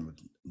they're working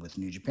with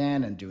New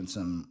Japan and doing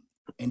some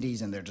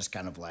indies, and they're just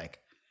kind of like,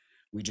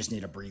 we just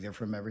need a breather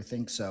from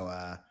everything. So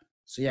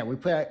yeah, we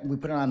put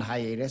it on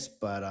hiatus,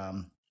 but I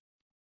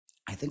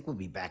think we'll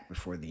be back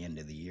before the end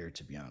of the year.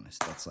 To be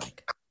honest, that's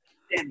like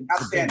a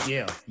big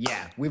deal.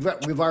 Yeah, we've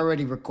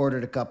already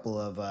recorded a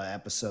couple of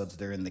episodes.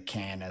 They're in the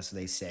can, as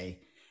they say,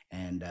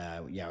 and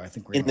I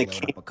think we're gonna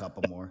load up a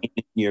couple more.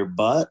 In your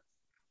butt.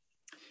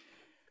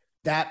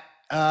 That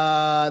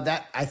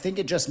I think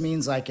it just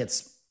means like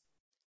it's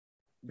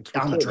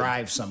on the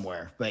drive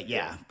somewhere, but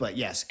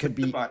yes, could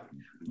be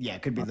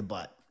the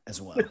butt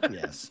as well.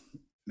 Yes,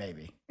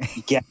 maybe.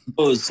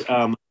 Gallows,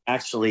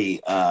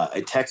 actually,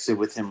 I texted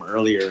with him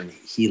earlier, and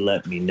he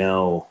let me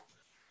know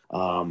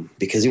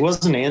because he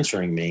wasn't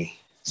answering me,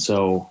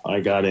 so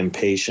I got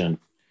impatient,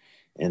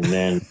 and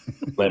then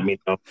let me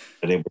know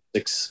that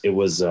it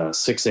was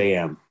 6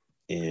 a.m.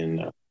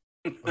 in.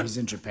 He's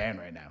in Japan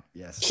right now.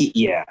 Yes.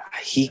 He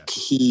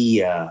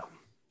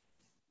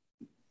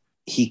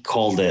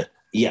called it.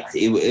 Yeah,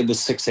 it was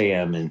 6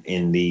 a.m.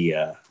 in the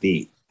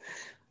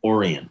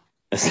Orient.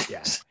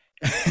 Yeah.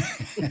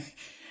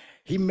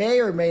 He may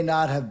or may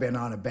not have been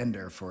on a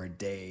bender for a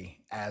day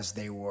as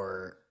they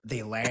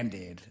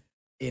landed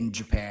in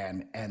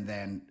Japan and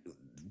then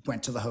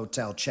went to the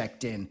hotel,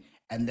 checked in,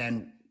 and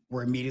then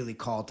were immediately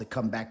called to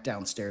come back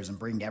downstairs and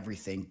bring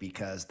everything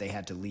because they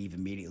had to leave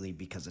immediately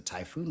because a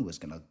typhoon was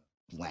going to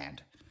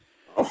land.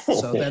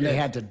 So then they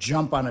had to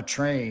jump on a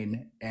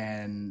train,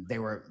 and they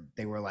were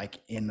like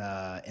in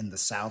the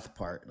south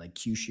part, like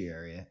Kyushu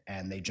area,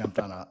 and they jumped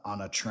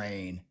on a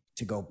train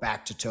to go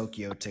back to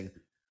Tokyo to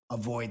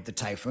avoid the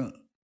typhoon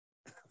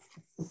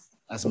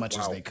as much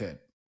as they could.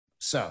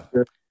 So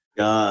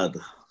God.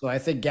 So I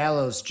think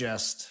Gallows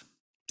just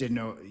didn't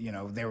know,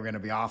 they were going to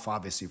be off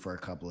obviously for a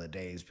couple of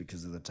days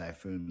because of the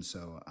typhoon.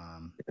 So,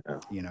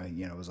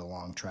 it was a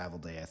long travel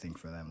day, I think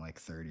for them,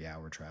 like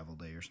 30-hour travel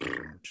day or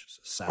something, which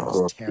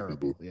sounds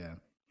terrible. Yeah,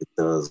 it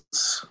does.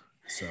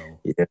 So,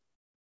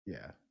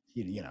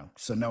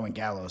 so knowing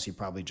Gallows, he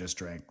probably just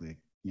drank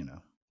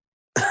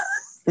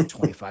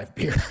 25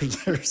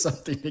 beers or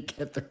something to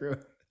get through.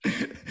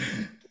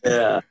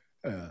 Yeah.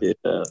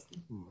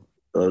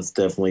 That's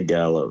definitely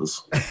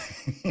Gallows.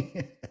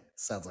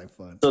 Sounds like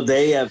fun. So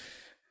they have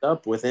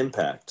up with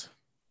Impact.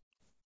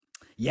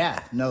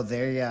 Yeah, no,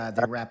 they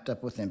wrapped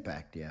up with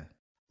Impact. Yeah.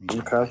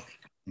 Okay.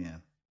 Yeah.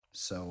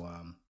 So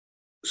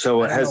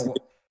it has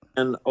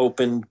been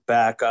opened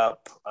back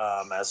up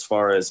as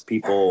far as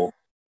people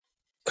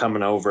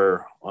coming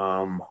over,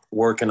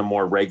 working a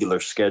more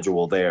regular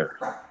schedule there.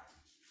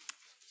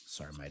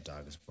 Sorry, my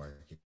dog is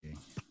barking.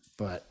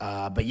 But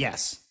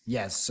yes.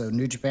 So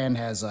New Japan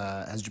has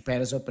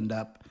opened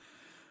up.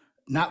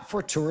 Not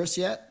for tourists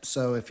yet.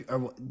 So if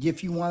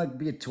you want to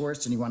be a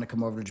tourist and you want to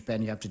come over to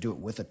Japan, you have to do it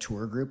with a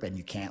tour group, and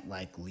you can't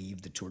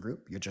leave the tour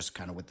group. You're just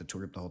kind of with the tour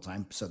group the whole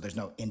time. So there's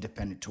no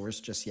independent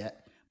tourists just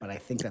yet. But I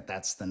think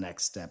that's the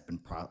next step, and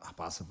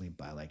possibly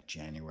by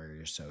January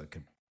or so,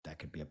 that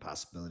could be a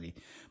possibility.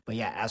 But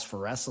yeah, as for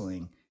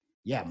wrestling,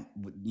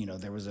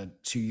 there was a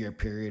 2-year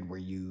period where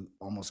you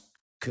almost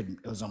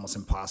it was almost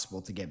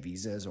impossible to get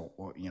visas,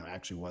 or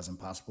actually was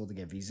impossible to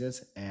get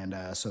visas. And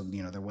so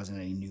there wasn't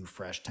any new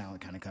fresh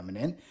talent kind of coming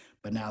in,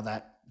 but now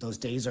that those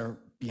days are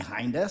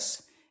behind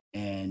us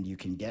and you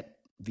can get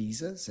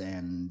visas,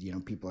 and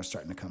people are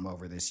starting to come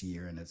over this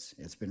year, and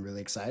it's been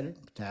really exciting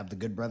to have the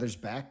Good Brothers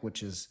back,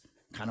 which is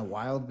kind of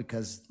wild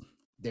because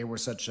they were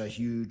such a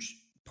huge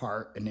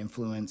part and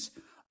influence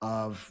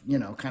of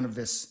kind of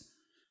this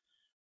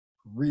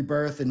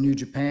rebirth in New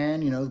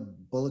Japan,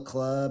 Bullet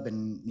Club,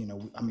 and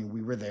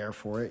we were there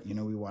for it.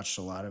 We watched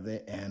a lot of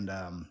it, and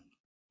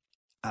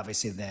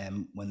obviously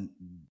then when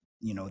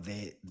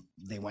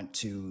they went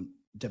to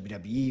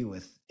WWE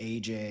with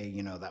AJ,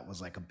 you know, that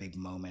was like a big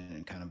moment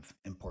and kind of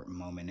important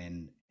moment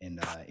in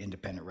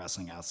independent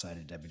wrestling outside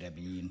of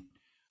WWE. And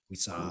we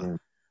saw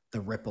the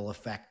ripple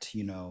effect,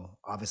 you know,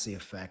 obviously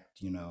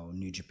affect, you know,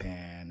 New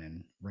Japan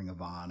and Ring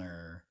of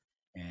Honor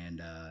and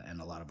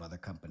a lot of other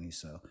companies.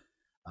 So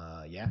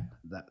yeah,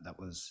 that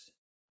was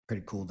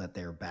pretty cool that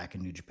they're back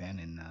in New Japan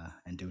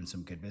and doing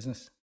some good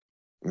business.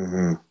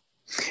 Mm-hmm.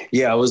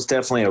 Yeah, it was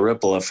definitely a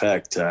ripple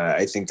effect.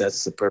 I think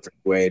that's the perfect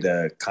way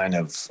to kind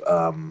of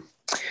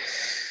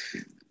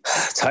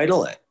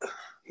title it,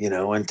 you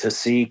know, and to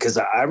see, because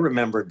I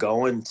remember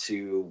going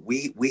to,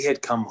 we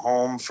had come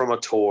home from a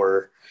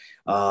tour,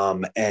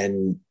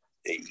 and,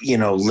 you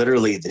know,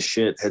 literally the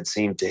shit had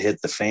seemed to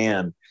hit the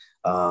fan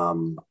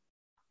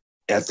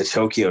at the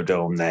Tokyo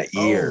Dome that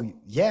year. Oh,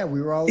 yeah,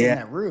 we were all in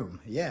that room.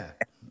 Yeah.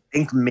 I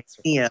think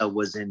Mania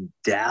was in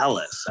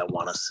Dallas, I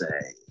want to say.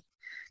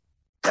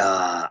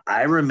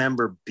 I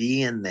remember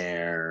being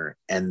there,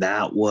 and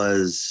that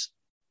was,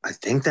 I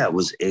think that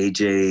was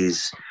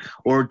AJ's,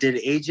 or did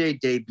AJ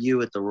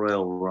debut at the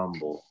Royal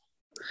Rumble?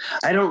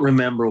 I don't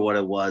remember what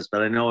it was,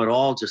 but I know it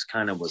all just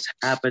kind of was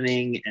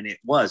happening, and it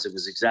was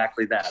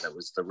exactly that. It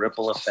was the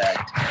ripple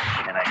effect,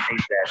 and I think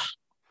that,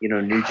 you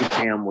know, New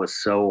Japan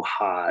was so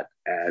hot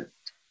at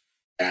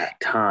that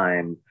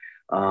time.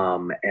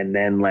 And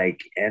then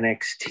like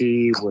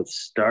NXT was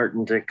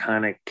starting to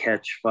kind of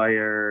catch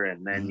fire,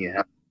 and then you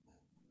have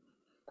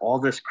all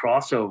this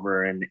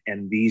crossover,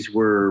 and these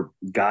were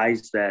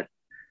guys that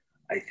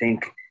I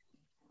think,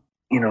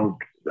 you know,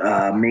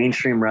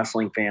 mainstream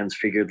wrestling fans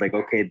figured like,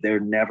 okay, they're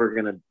never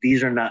gonna,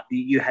 these are not,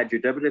 you had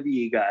your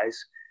WWE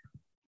guys,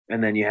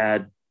 and then you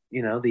had,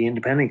 you know, the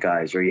independent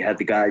guys, or you had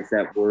the guys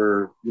that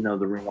were, you know,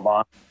 the Ring of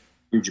Honor,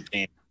 New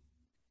Japan,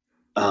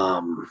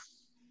 and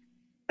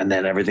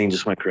then everything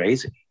just went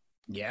crazy.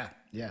 Yeah.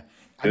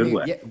 Good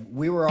way. Yeah,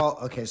 we were all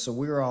okay. So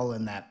we were all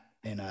in that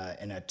in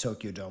a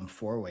Tokyo Dome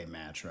 4-way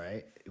match,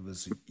 right? It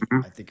was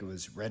I think it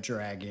was Red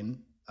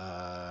Dragon,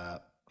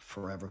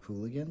 Forever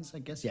Hooligans, I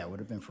guess. Yeah, it would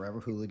have been Forever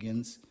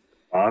Hooligans,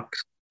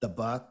 Bucks. the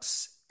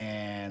Bucks,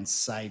 and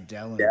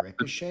Seidel and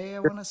Ricochet, I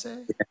want to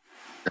say.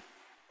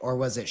 Or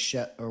was it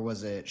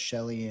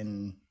Shelly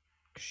and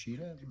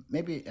Kushida?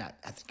 Maybe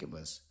I think it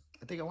was.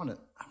 I want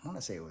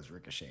to say it was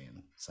Ricochet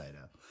and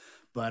Seidel.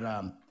 But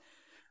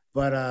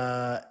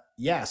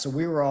yeah, so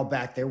we were all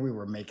back there. We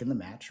were making the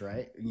match,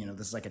 right? You know,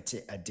 this is like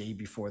a day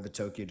before the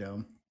Tokyo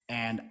Dome,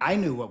 and I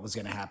knew what was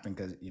going to happen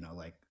because, you know,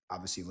 like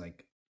obviously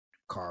like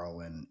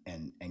Carl and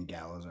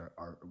Gallows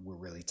were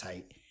really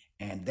tight,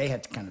 and they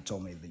had kind of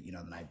told me that, you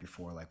know, the night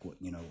before, like, what,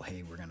 you know,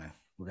 hey, we're gonna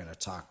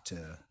talk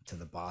to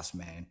the boss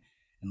man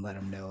and let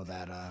him know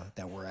that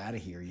that we're out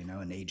of here, you know,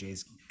 and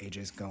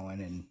AJ's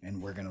going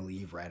and we're gonna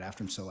leave right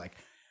after him. So like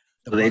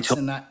the Bucks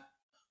and that.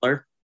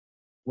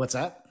 What's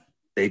that?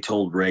 They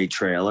told Ray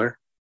Traylor.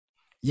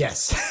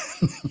 Yes,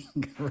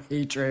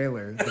 Ray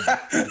Traylor, the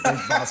big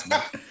boss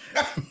man,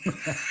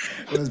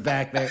 was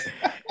back there,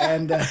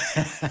 and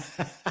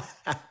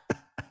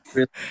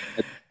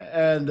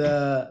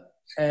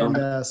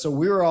so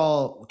we were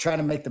all trying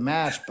to make the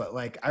match, but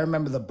like I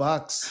remember the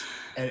Bucks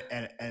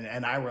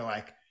and I were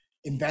like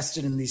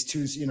invested in these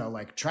two, you know,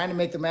 like trying to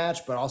make the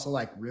match, but also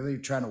like really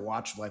trying to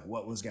watch like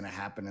what was going to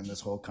happen in this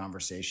whole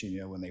conversation.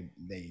 You know, when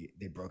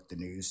they broke the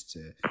news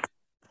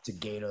to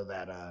Gato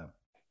that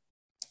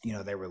you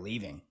know, they were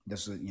leaving.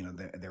 This was, you know,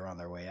 they're on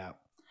their way out.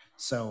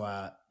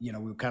 So you know,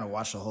 we kind of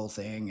watched the whole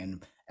thing,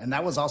 and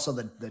that was also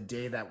the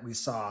day that we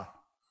saw,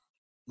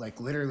 like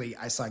literally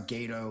I saw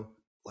Gato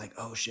like,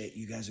 oh shit,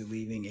 you guys are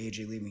leaving,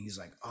 AJ leaving. He's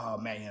like, oh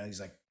man, you know, he's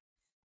like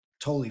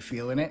totally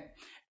feeling it.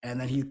 And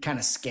then he kind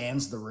of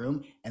scans the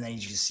room, and then he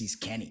just sees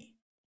Kenny.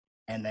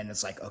 And then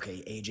it's like,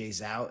 okay,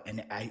 AJ's out,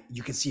 and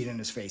you could see it in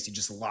his face. He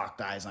just locked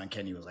eyes on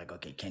Kenny. He was like,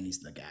 okay, Kenny's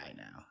the guy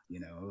now.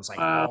 You know, it was like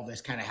all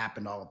this kind of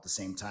happened all at the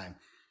same time.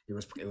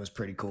 It was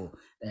pretty cool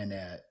and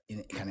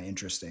kind of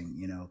interesting,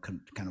 you know,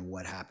 kind of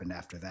what happened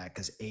after that,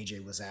 because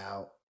AJ was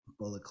out,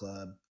 Bullet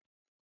Club,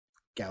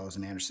 Gallows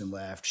and Anderson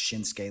left,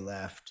 Shinsuke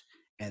left,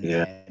 and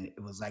then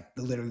it was like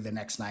literally the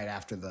next night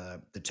after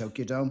the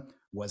Tokyo Dome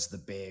was the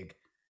big,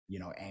 you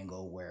know,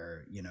 angle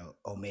where, you know,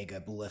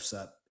 Omega lifts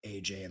up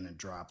AJ and then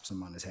drops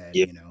him on his head,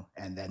 you know,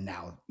 and then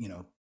now, you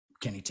know,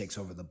 Kenny takes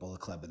over the Bullet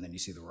Club, and then you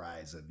see the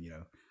rise of, you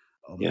know,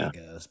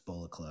 Omega's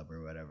Bullet Club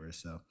or whatever.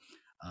 So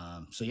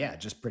yeah,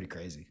 just pretty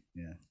crazy.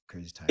 Yeah,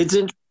 crazy time. It's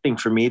interesting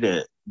for me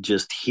to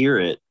just hear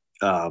it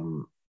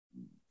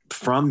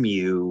from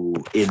you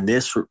in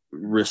this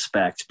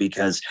respect,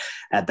 because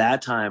at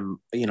that time,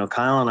 you know,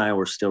 Kyle and I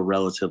were still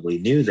relatively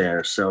new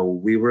there, so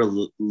we were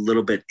a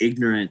little bit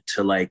ignorant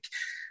to like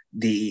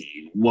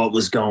what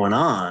was going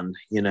on,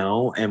 you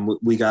know, and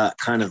we got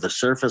kind of the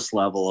surface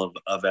level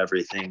of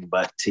everything.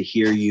 But to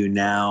hear you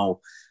now,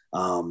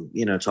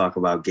 you know, talk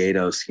about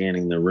Gato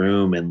scanning the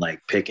room and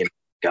like picking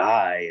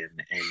guy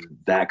and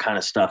that kind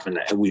of stuff, and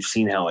we've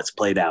seen how it's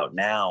played out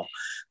now,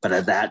 but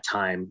at that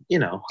time, you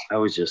know, I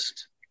was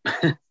just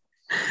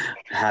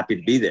happy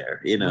to be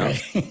there, you know.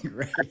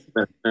 Right.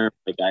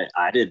 Like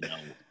I didn't know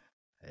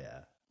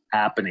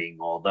happening,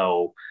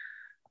 although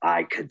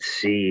I could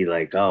see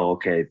like, oh,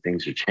 okay,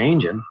 things are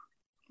changing.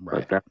 Right.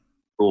 But that's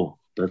cool.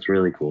 That's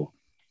really cool.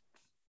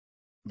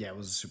 Yeah, it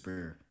was a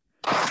super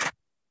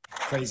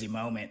crazy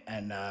moment.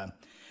 And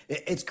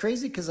it's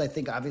crazy because I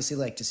think obviously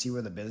like to see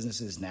where the business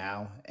is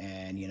now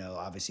and,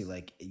 obviously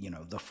like,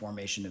 the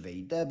formation of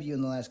AEW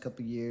in the last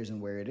couple of years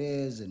and where it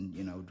is and,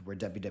 where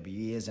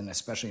WWE is. And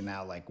especially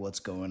now, like what's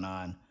going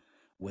on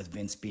with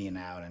Vince being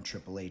out and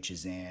Triple H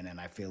is in. And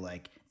I feel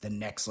like the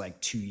next like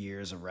 2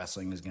 years of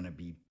wrestling is going to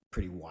be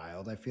pretty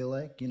wild. I feel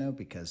like,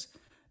 because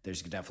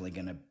there's definitely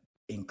going to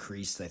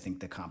increase, I think,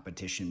 the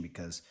competition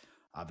because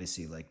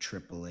obviously like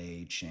Triple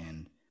H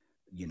and,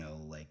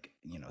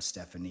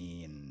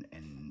 Stephanie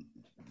and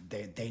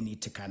they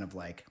need to kind of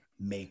like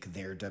make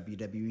their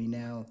WWE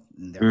now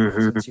and their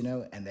presence,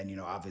 and then,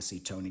 obviously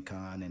Tony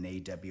Khan and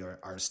AEW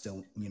are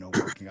still,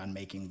 working on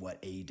making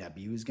what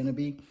AEW is going to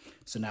be.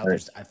 So now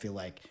I feel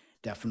like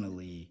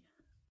definitely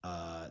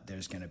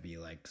there's going to be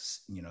like,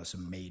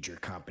 some major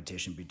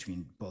competition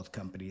between both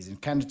companies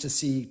and kind of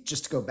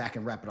just to go back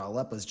and wrap it all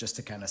up was just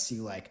to kind of see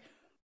like,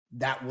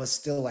 that was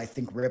still, I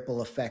think,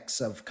 ripple effects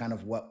of kind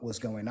of what was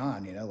going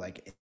on,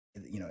 like,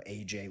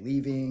 AJ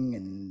leaving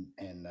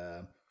and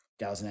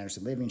Gallows and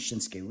Anderson leaving,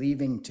 Shinsuke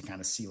leaving to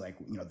kind of see like,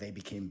 they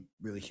became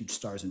really huge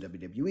stars in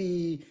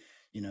WWE,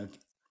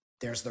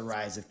 there's the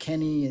rise of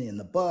Kenny and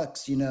the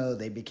Bucks,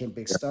 they became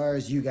big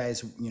stars. You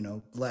guys,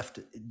 left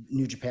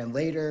New Japan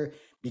later,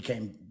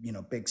 became,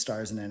 big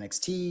stars in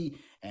NXT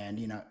and,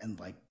 and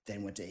like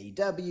then went to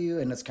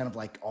AEW and it's kind of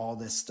like all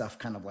this stuff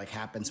kind of like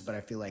happens. But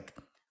I feel like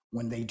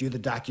when they do the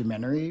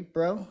documentary,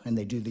 bro, and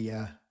they do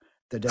the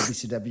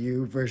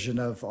WCW version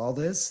of all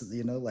this,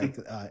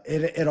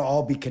 it'll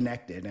all be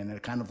connected and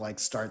it kind of like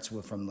starts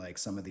from like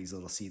some of these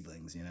little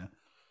seedlings,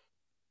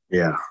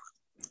 Yeah.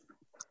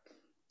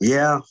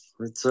 Yeah.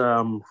 It's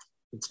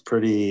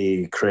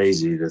pretty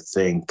crazy to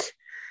think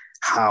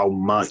how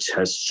much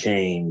has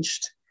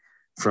changed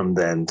from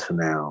then to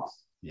now.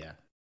 Yeah.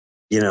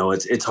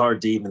 It's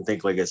hard to even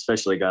think like,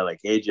 especially a guy like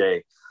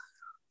AJ,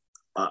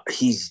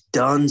 he's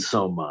done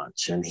so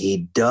much and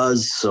he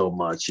does so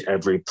much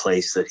every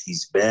place that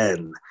he's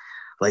been.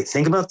 Like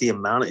think about the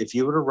amount if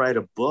you were to write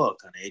a book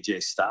on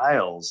AJ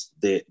Styles,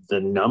 the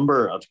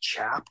number of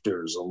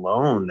chapters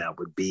alone that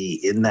would be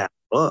in that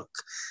book.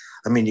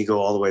 I mean, you go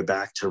all the way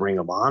back to Ring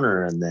of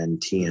Honor and then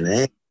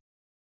TNA,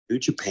 New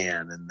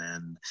Japan, and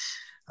then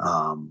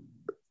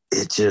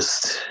it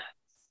just,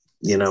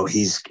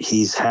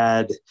 he's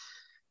had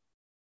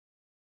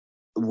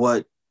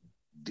what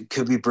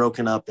could be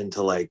broken up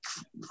into like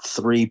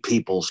 3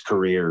 people's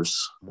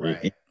careers.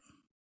 Right.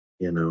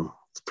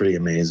 It's pretty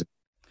amazing.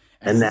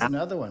 And that's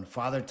another one.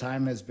 Father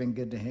Time has been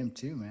good to him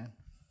too, man.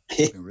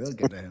 It's been real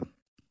good to him.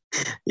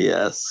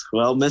 Yes.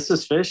 Well,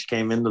 Mrs. Fish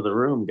came into the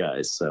room,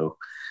 guys. So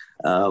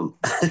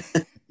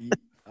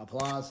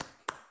applause.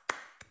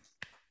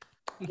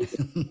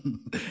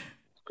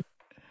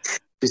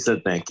 She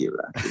said thank you,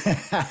 Rocky.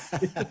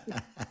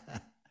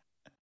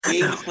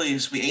 We aim to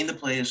please. We aim to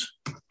please.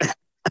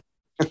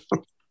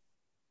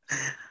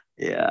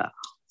 Yeah.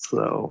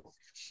 So,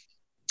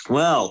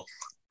 well,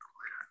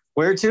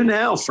 where to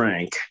now,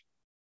 Frank?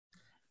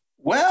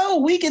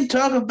 Well, we can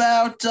talk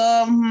about.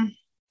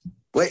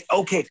 Wait,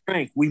 okay,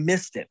 Frank, we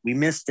missed it. We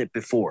missed it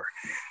before,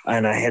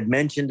 and I had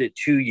mentioned it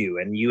to you,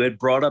 and you had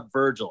brought up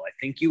Virgil. I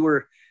think you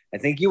were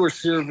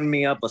serving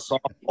me up a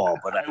softball,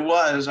 but I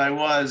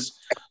was.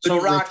 So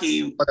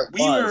Rocky,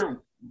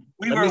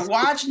 we were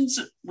watching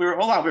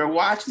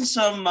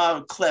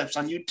some clips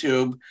on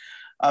YouTube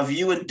of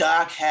you and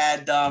Doc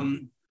had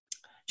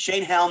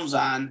Shane Helms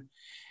on,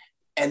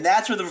 and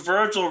that's where the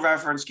Virgil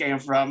reference came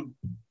from.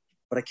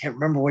 But I can't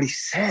remember what he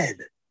said.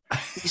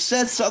 He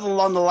said something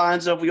along the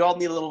lines of, "We all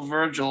need a little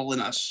Virgil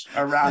in us,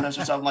 around us,"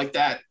 or something like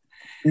that.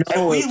 No,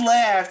 and we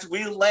laughed.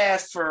 We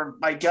laughed for,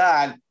 my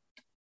God,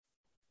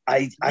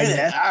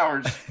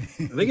 hours. I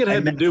think it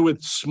had to do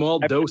with small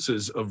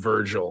doses of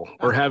Virgil,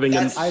 or having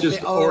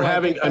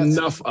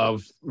enough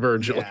of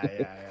Virgil.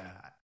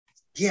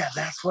 Yeah,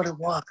 that's what it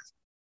was.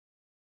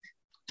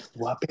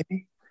 What,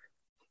 baby?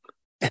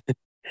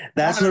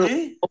 That's what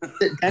it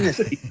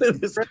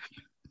was.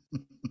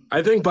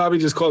 I think Bobby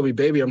just called me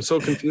baby. I'm so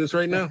confused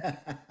right now.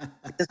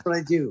 That's what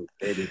I do,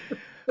 baby.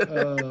 I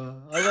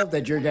love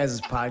that your guys'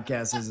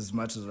 podcast is as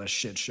much of a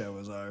shit show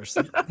as ours.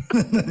 We do.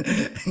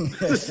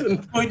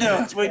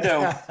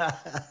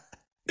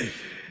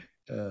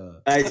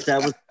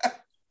 That was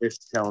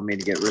just telling me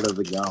to get rid of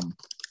the gum.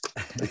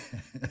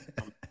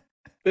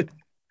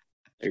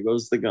 There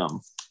goes the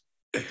gum.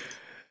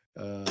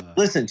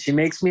 Listen, she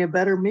makes me a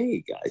better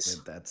me,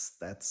 guys.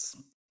 That's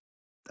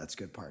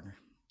good, partner.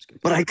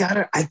 But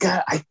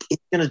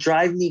it's gonna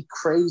drive me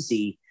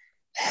crazy.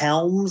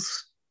 Helms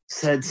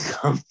said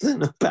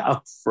something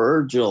about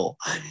Virgil,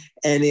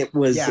 and it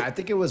was I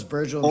think it was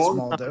Virgil in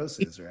small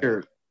doses,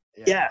 right?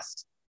 Yeah.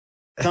 Yes,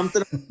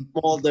 something in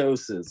small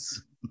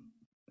doses.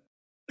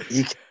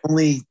 You can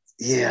only,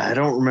 I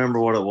don't remember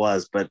what it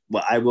was, but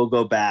I will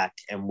go back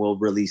and we'll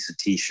release a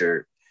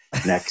T-shirt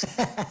next.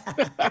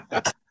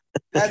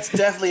 That's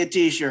definitely a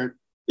T-shirt.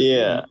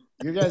 Yeah.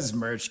 Your guys'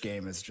 merch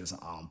game is just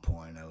on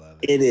point. I love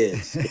it. It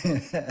is.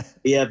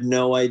 We have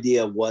no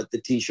idea what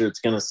the t-shirt's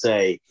going to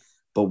say,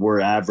 but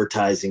we're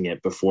advertising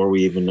it before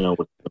we even know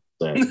what it's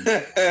going to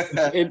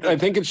say. I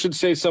think it should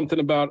say something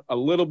about a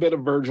little bit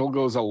of Virgil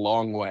goes a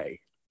long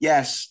way.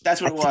 Yes,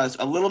 that's what it was.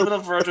 A little bit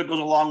of Virgil goes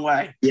a long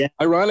way. Yeah.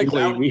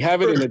 Ironically, we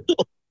have it in a.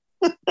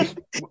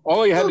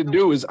 All you had to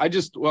do is I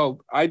just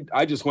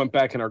went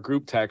back in our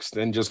group text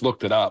and just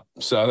looked it up.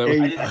 So that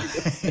was,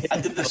 I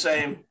did the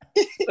same.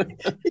 Can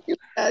you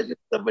imagine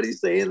somebody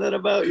saying that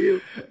about you?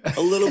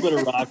 A little bit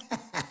of rock,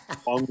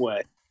 long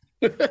way.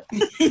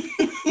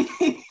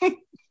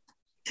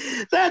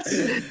 That's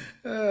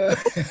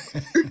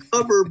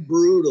cover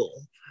brutal.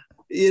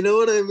 You know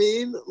what I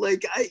mean?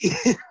 Like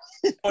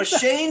Well,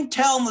 Shane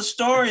telling the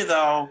story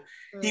though,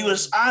 he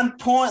was on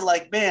point.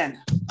 Like,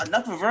 man,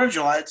 enough of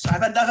Virgil. I've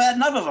had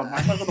enough of him.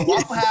 I'm gonna go to the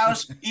Waffle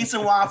House, eat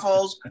some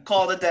waffles,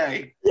 call it a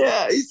day.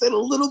 Yeah, he said a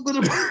little bit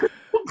of.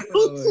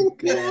 Oh,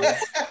 God.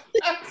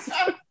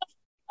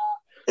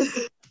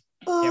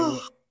 Yeah,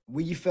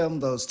 we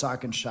filmed those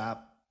Talking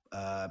Shop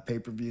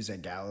pay-per-views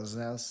at Gala's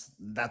house.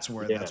 That's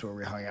where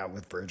we hung out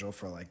with Virgil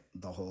for like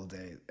the whole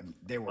day, and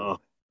they were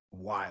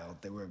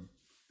wild. They were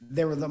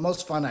the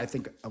most fun I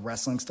think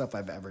wrestling stuff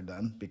I've ever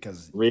done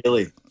because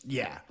Really?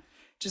 yeah,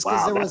 just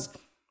because there was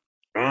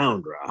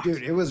round rock.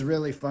 dude, it was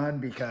really fun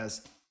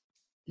because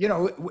you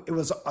know it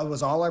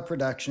was all our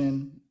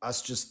production,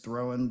 us just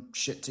throwing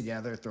shit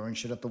together, throwing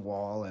shit at the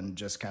wall, and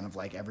just kind of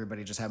like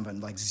everybody just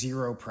having like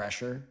zero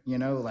pressure, you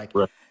know, like.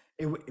 Right.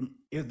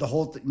 The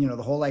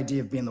whole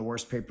idea of being the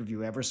worst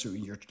pay-per-view ever, so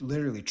you're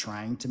literally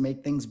trying to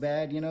make things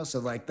bad, you know, so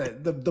like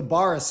the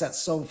bar is set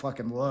so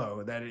fucking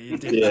low that it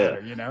didn't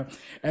matter, you know,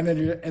 and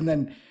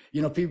then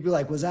you know, people be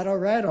like, was that all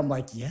right? I'm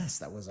like, yes,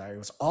 that was all right. It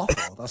was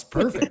awful. That's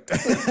perfect.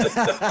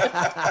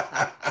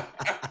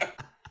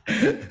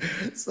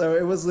 So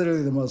it was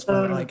literally the most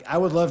fun. Like I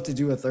would love to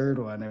do a third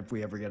one if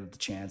we ever get the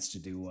chance to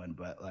do one,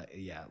 but like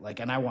yeah, like,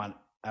 and I want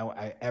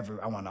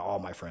all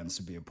my friends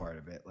to be a part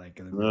of it. Like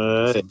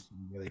some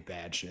really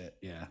bad shit.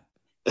 Yeah.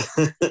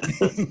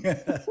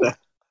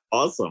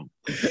 Awesome.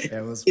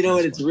 It was, you know,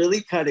 and it's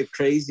really kind of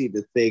crazy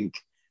to think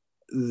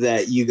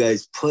that you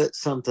guys put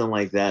something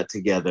like that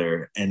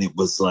together and it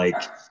was like,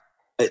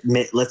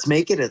 let's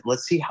make it,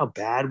 let's see how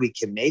bad we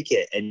can make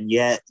it. And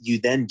yet you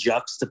then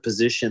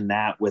juxtaposition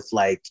that with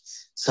like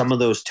some of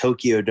those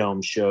Tokyo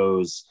Dome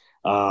shows.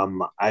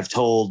 I've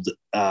told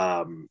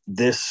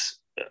this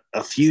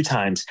a few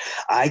times.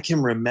 I can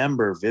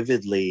remember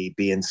vividly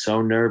being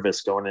so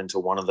nervous going into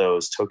one of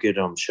those Tokyo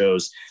Dome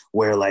shows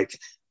where like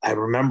I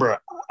remember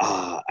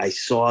I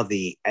saw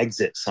the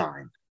exit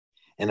sign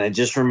and I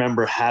just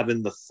remember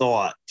having the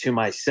thought to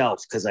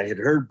myself, because I had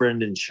heard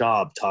Brendan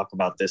Schaub talk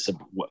about this,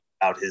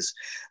 about his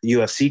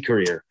UFC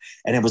career,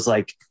 and it was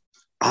like,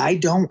 I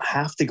don't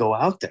have to go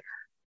out there,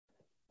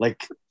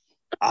 like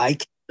I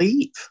can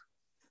leave,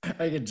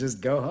 I could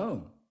just go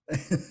home.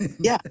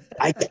 Yeah,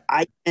 I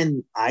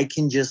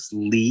can just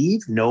leave.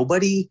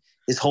 Nobody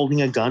is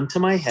holding a gun to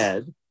my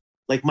head.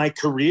 Like my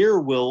career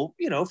will,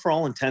 you know, for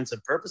all intents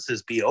and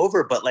purposes be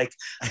over, but like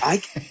I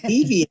can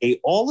alleviate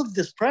all of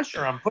this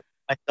pressure I'm putting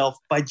on myself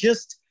by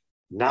just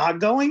not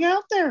going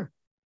out there.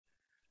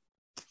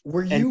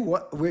 Were you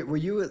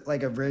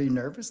like a very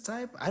nervous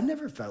type? I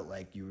never felt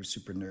like you were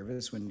super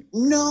nervous when.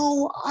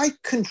 No, I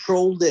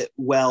controlled it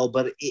well,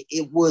 but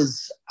it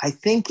was, I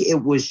think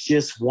it was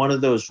just one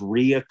of those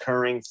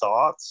reoccurring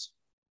thoughts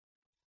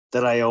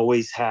that I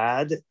always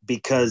had,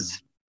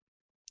 because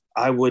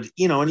I would,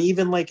 you know, and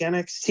even like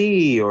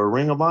NXT or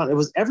Ring of Honor, it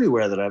was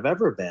everywhere that I've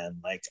ever been.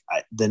 Like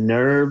the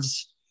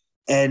nerves,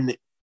 and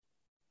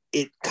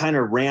it kind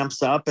of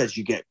ramps up as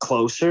you get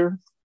closer.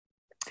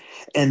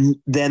 And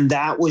then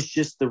that was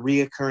just the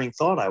reoccurring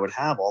thought I would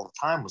have all the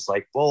time, was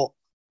like, well,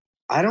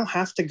 I don't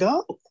have to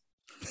go.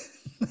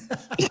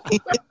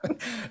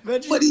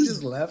 But you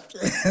just left.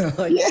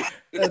 Like, yeah.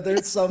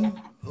 There's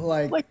some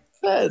like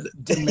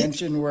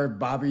dimension where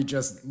Bobby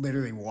just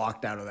literally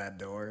walked out of that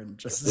door and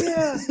just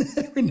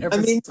we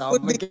never saw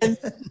him again.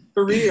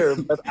 Career,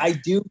 but I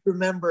do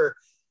remember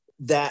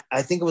that.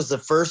 I think it was the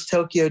first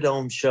Tokyo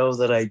Dome show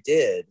that I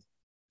did.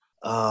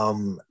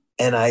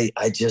 And I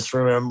just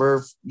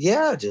remember,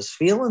 just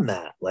feeling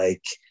that,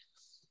 like,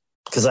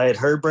 because I had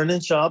heard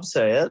Brendan Schaub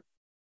say it,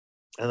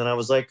 and then I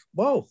was like,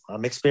 whoa,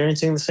 I'm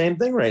experiencing the same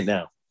thing right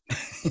now.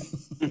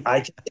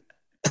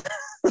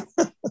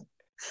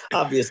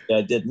 Obviously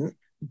I didn't,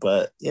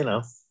 but, you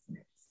know,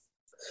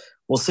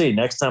 we'll see.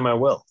 Next time I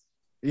will.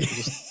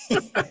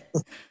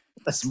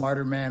 A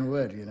smarter man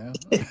would, you know?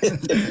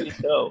 There you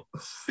go.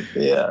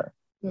 Yeah.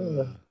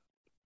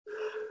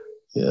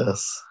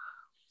 Yes.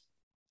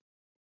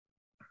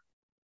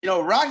 You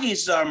know,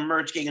 Rocky's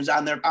merch game is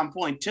on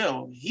point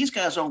too. He's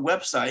got his own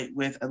website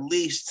with at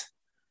least,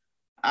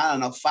 I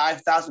don't know,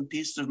 5,000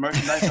 pieces of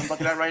merchandise I'm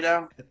looking at right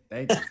now.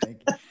 Thank you.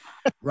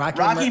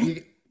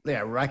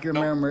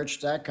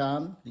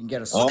 RockyRomeromerch.com. You can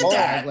get a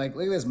swag. Like,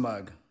 look at this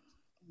mug.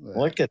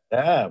 Look at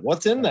that.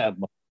 What's in that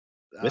mug?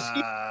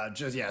 Whiskey?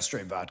 Just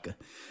straight vodka.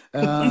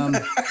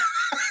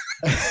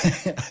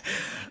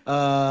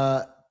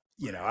 I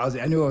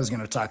knew I was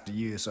going to talk to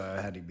you, so I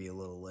had to be a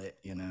little lit,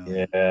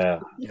 Yeah.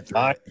 get through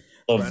I it.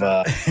 love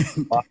But,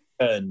 vodka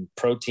and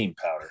protein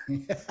powder.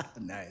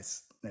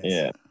 nice.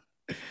 Yeah.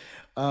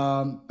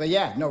 But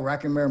yeah, no,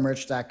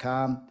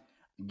 RockyRomeroMerch.com.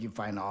 You can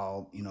find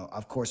all,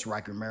 of course,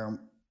 Rocky Romero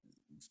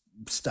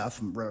stuff,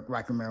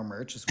 Rocky Romero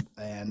merch,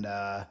 and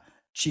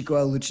Chico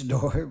El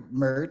Luchador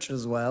merch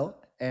as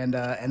well. And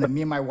then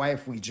me and my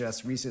wife, we're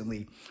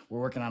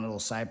working on a little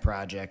side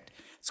project.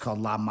 It's called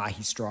La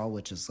Magistral,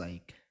 which is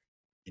like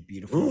a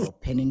beautiful little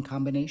pinning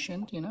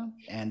combination,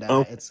 and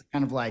it's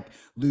kind of like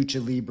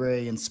lucha libre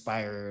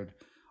inspired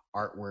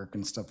artwork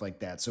and stuff like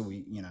that. So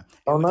we, nice.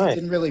 it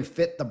didn't really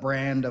fit the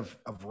brand of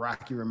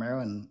Rocky Romero.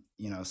 And,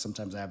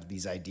 sometimes I have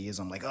these ideas.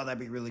 I'm like, oh, that'd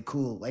be really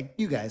cool. Like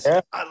you guys,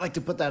 I'd like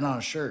to put that on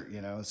a shirt,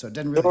 so it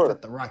didn't really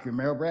fit the Rocky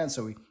Romero brand.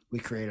 So we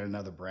created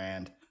another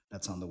brand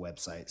that's on the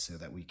website so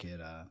that we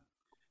could,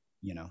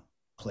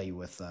 play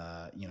with,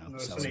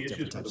 selling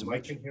different types of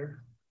merch.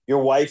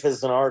 Your wife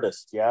is an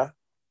artist, yeah?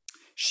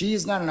 She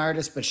is not an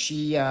artist, but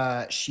she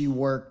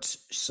worked.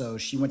 So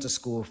she went to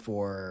school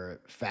for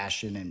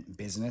fashion and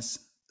business.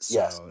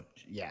 So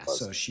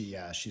so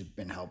she's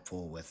been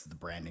helpful with the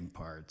branding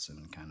parts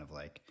and kind of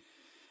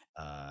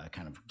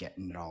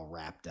getting it all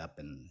wrapped up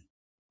and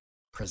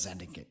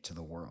presenting it to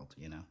the world,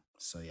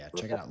 So yeah,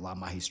 check it out, La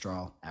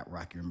Magistral at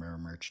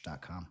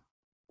RockyRomeroMerch.com.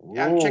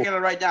 Yeah, I'm checking it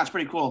right now. It's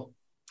pretty cool.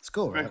 It's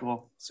cool, Very right?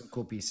 cool. Some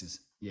cool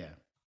pieces. Yeah.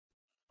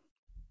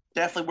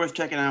 Definitely worth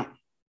checking out.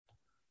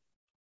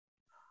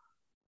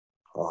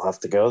 I'll have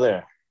to go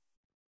there.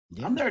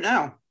 Yeah. I'm there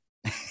now.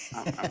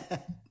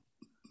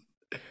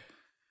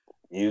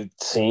 You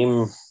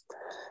seem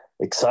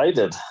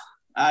excited.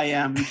 I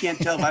am. You can't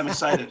tell if I'm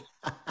excited.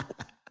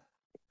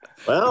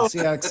 Well, see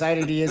how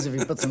excited he is if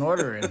he puts an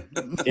order in.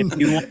 If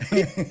you want,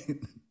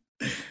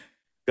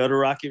 go to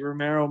Rocky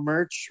Romero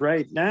merch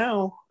right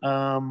now.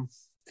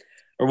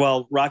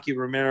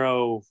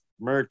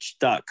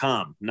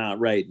 RockyRomeroMerch.com, not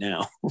right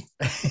now.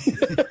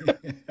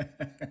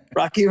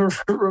 Rocky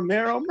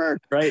Romero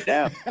merch right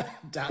now.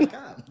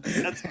 .com.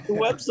 That's the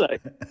website.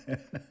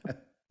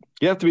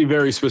 You have to be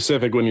very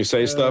specific when you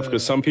say stuff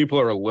because some people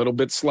are a little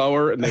bit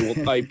slower and they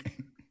will type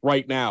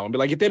right now and be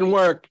like, it didn't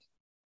work.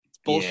 It's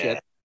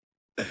bullshit.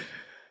 Yeah.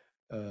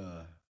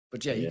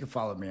 But yeah, you can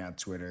follow me on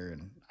Twitter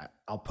and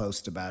I'll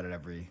post about it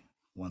every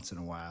once in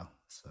a while.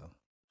 So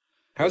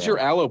how's your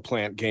aloe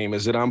plant game?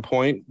 Is it on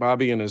point?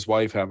 Bobby and his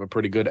wife have a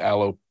pretty good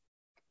aloe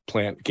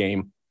plant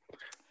game.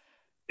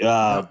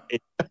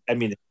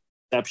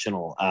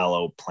 Exceptional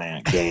aloe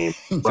plant game.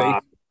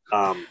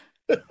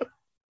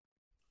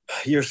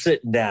 You're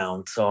sitting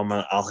down, so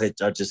I'll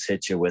just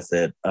hit you with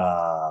it.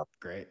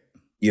 Great.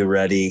 You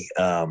ready?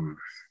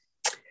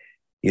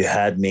 You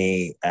had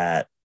me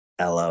at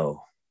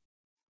LO.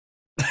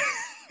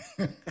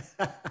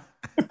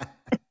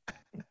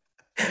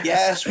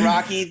 Yes,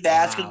 Rocky,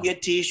 that's going to be a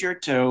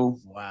t-shirt too.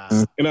 Wow.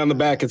 And on the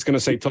back, it's going to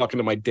say talking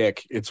to my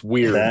dick. It's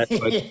weird.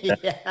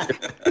 It's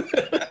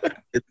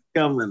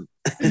coming.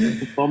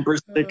 Bumper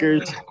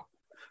stickers,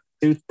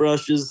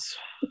 toothbrushes.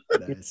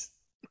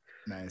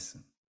 Nice.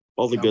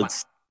 All the good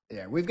stuff.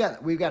 Yeah, we've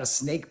got a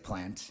snake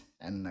plant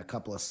and a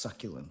couple of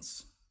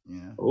succulents.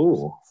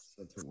 Oh.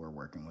 That's what we're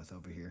working with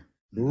over here.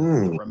 The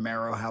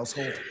Romero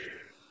household.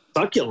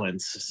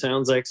 Succulents.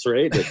 Sounds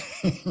X-rated.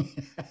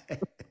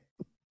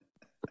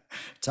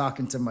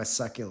 Talking to my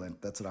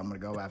succulent. That's what I'm going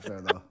to go after,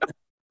 though.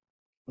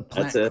 The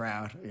plant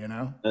crowd,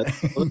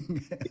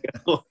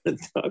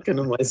 Talking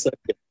to my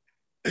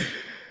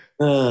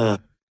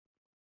succulent.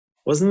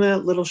 Wasn't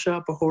that Little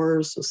Shop of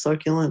Horrors a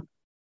succulent?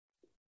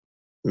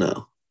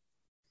 No.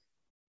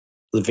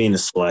 The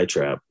Venus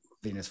flytrap.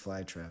 Venus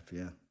flytrap,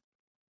 yeah.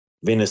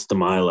 Venus de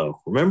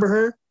Milo. Remember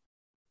her?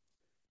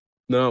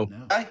 No.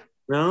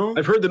 No?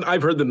 I've heard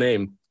the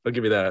name. I'll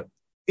give you that.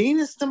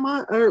 Venus de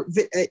Milo.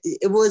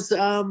 It was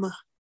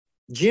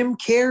Jim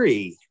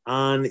Carrey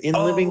in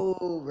Living.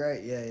 Oh,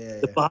 right. Yeah.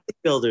 The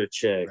bodybuilder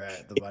chick.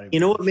 Right, the bodybuilder. You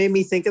know what made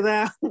me think of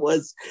that?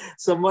 Was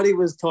somebody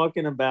was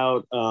talking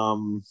about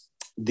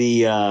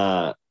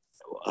what's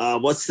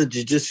the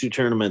jiu-jitsu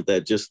tournament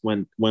that just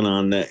went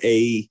on,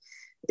 the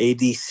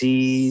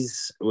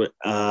ADCs?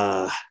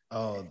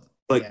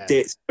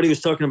 Somebody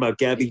was talking about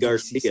Gabby ADCC.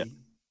 Garcia.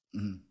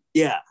 Mm-hmm.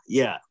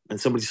 Yeah. And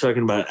somebody's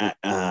talking about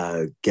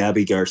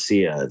Gabby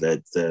Garcia,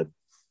 that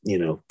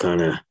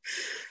kind of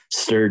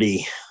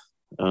sturdy.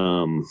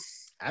 I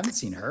haven't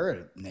seen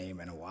her name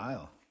in a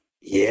while.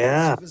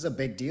 Yeah. She was a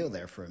big deal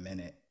there for a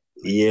minute.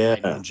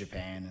 In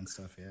Japan and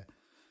stuff,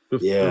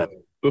 yeah.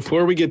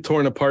 Before we get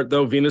torn apart,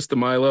 though, Venus de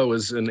Milo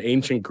is an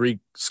ancient Greek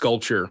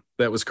sculpture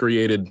that was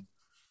created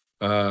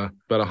about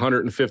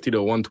 150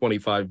 to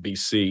 125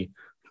 BC.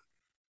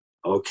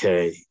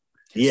 Okay.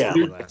 Yeah.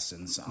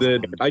 Lessons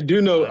I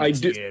do know. I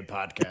do.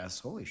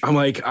 Podcast. Holy shit. I'm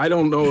like, I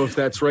don't know if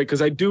that's right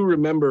because I do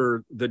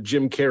remember the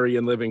Jim Carrey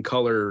in Living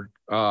Color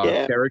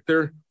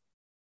character,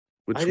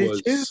 which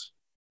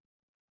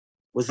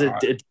was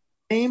it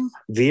name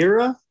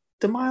Vera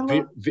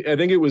DeMilo? I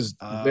think it was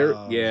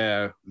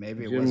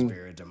Maybe it was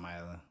Vera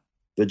DeMilo.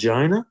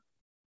 Vagina.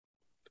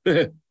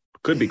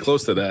 Could be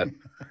close to that.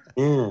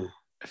 Yeah,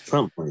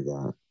 something like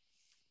that.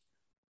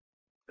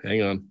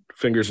 Hang on.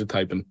 Fingers are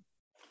typing.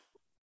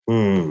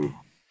 Mm.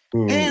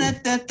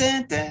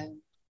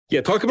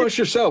 Yeah, talk amongst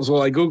yourselves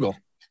while I Google.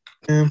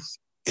 Yeah.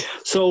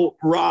 So,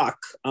 Rock,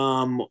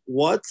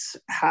 what's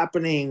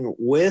happening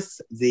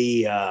with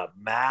the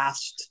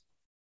masked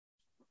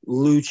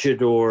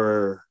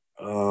luchador?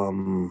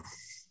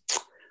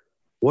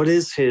 What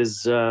is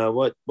his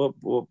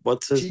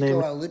what's his Chico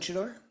name? El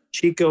Luchador?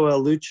 Chico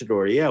El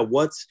Luchador. Yeah,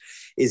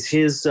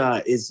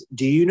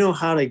 do you know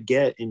how to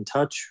get in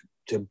touch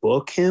to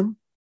book him?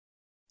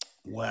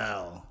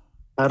 Well,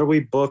 how do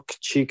we book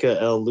Chica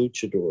El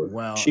Luchador?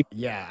 Well,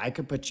 yeah, I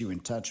could put you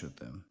in touch with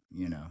them,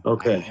 you know.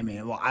 Okay.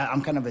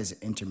 I'm kind of his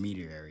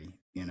intermediary,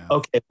 you know.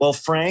 Okay. Well,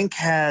 Frank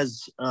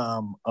has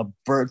a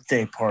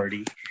birthday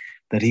party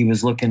that he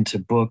was looking to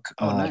book.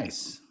 Oh,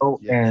 nice.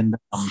 And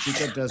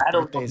Chico does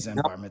birthdays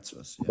and bar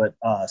mitzvahs. Yeah.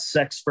 But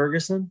Sex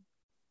Ferguson?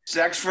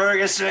 Sex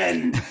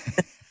Ferguson.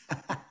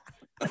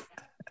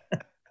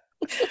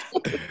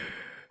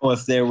 Well,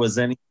 if there was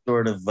any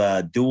sort of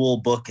dual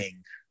booking.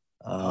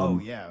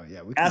 We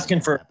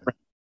asking for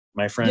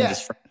my friend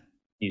is Frank.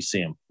 You see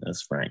him.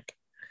 That's Frank.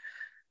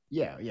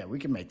 Yeah, we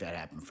can make that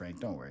happen,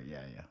 Frank. Don't worry. Yeah.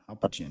 I'll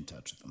put you in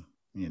touch with them.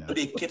 You know. It'll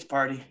be a kids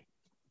party.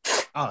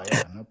 Oh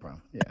yeah, no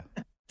problem. Yeah.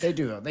 They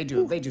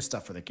do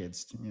stuff for the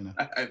kids, you know.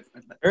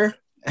 Sure.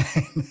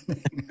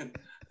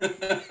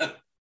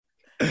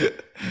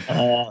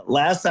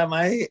 Last time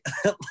I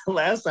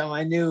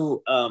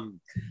knew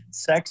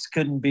sex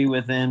couldn't be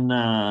within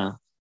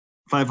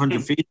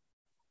 500 feet.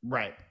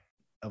 Right.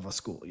 Of a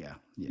school, yeah.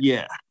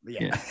 Yeah.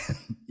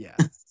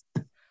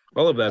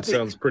 All of that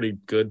sounds pretty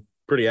good,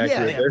 pretty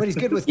accurate. Yeah, but he's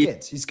good with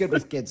kids. He's good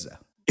with kids, though.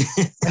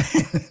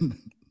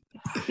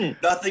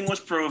 Nothing was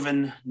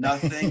proven.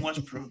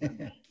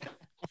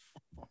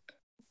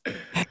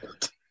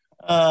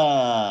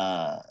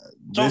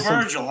 So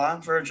Virgil, huh?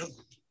 Virgil.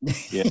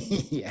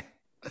 Yeah.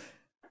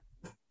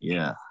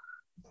 Yeah.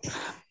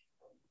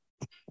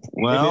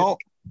 Well,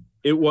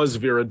 it was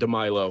Vera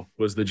DeMilo,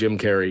 was the Jim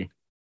Carrey.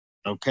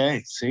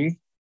 Okay, see?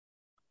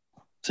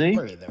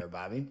 Were you there,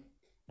 Bobby?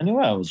 I knew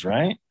I was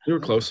right. You were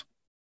close.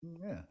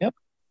 Yeah. Yep.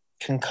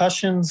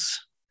 Concussions,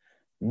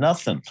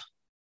 nothing.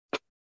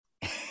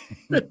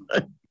 You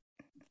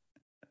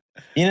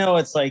know,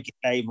 it's like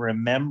I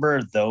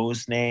remember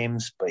those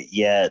names, but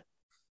yet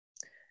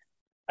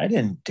I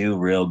didn't do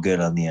real good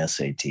on the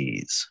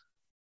SATs.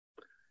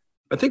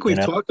 I think we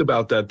talked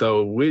about that,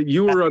 though.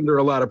 You were under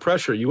a lot of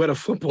pressure. You had a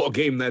football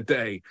game that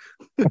day.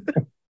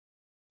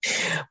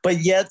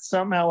 But yet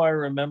somehow I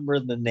remember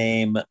the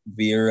name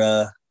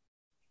Vera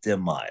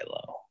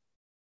DeMilo.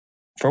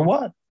 For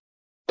what?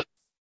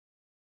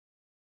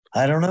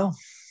 I don't know.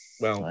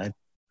 Well,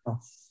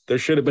 there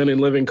should have been in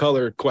living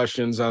color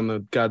questions on the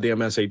goddamn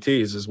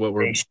SATs is what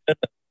we're...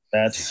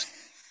 That's...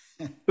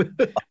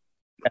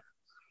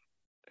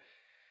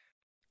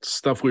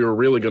 stuff we were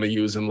really going to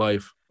use in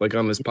life, like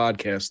on this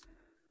podcast.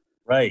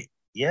 Right.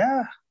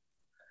 Yeah.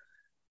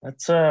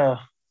 That's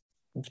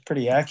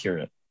pretty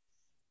accurate.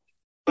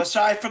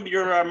 Aside from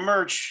your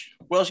merch,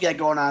 what else you got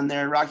going on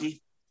there,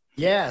 Rocky?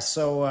 Yeah,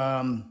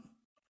 so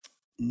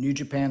New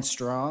Japan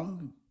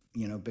Strong,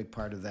 you know, big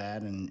part of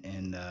that,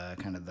 and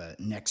kind of the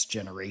next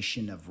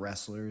generation of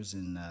wrestlers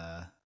in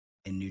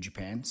New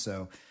Japan.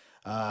 So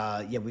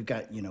we've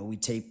got, you know, we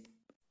tape.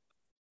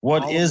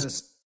 What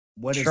is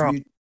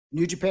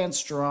New Japan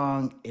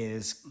Strong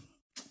is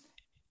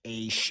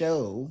a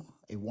show,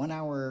 a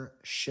 1-hour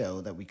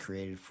show that we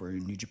created for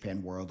New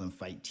Japan World and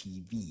Fight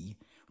TV,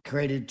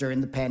 created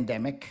during the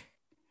pandemic.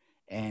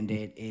 And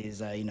it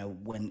is, you know,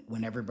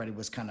 when everybody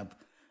was kind of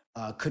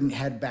couldn't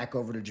head back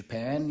over to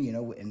Japan, you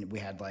know, and we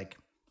had like,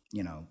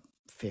 you know,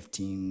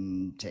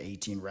 15 to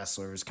 18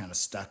 wrestlers kind of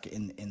stuck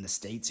in the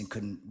States and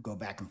couldn't go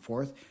back and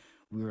forth.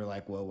 We were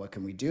like, well, what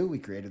can we do? We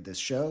created this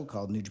show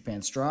called New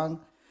Japan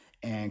Strong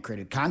and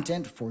created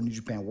content for New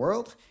Japan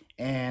World.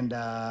 And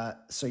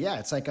so,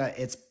 yeah,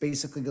 it's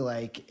basically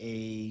like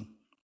a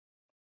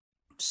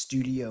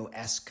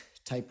studio-esque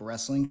type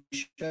wrestling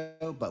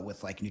show, but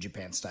with like New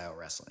Japan style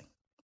wrestling.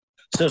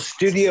 So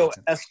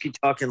studio-esque, you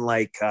talking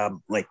like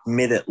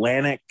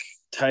Mid-Atlantic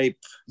type?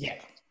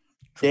 Yeah.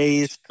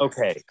 Days.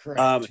 Okay.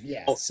 Correct.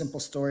 Simple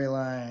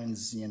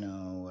storylines, you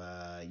know,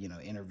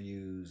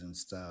 interviews and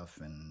stuff,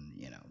 and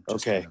you know,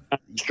 just okay, kind of,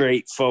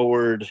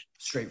 straightforward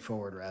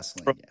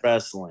wrestling.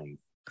 Wrestling.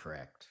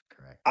 Correct.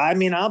 I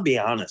mean, I'll be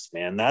honest,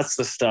 man. That's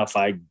the stuff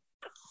I got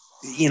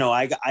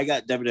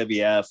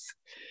WWF,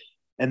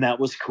 and that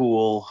was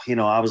cool. You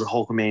know, I was a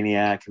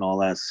Hulkamaniac and all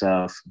that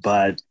stuff,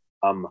 but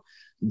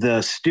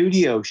the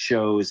studio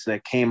shows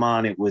that came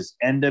on, it was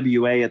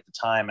NWA at the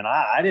time, and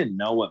I didn't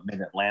know what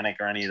Mid-Atlantic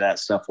or any of that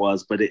stuff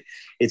was, but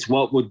it's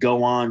what would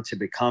go on to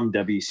become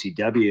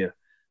WCW.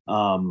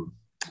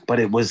 But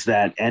it was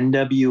that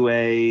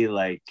NWA,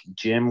 like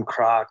Jim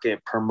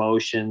Crockett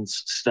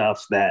Promotions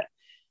stuff that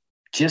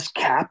just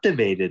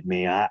captivated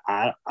me.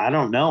 I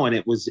don't know, and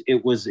it was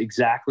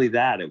exactly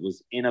that. It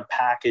was in a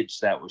package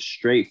that was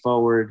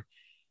straightforward.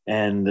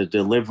 and the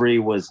delivery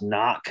was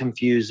not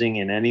confusing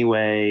in any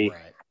way.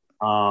 Right.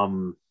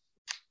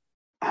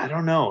 I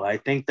don't know. I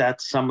think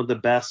that's some of the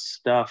best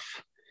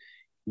stuff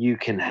you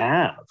can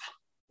have,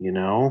 you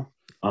know?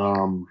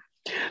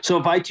 So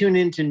if I tune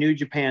into New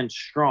Japan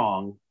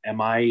Strong, am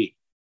I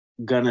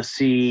gonna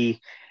see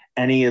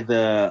any of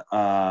the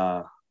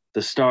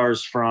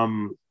stars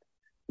from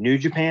New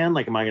Japan?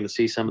 Like, am I gonna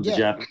see some of the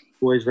Japanese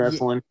boys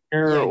wrestling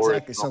here? Yeah,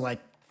 exactly. So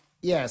like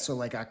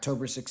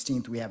October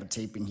 16th, we have a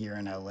taping here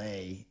in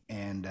LA,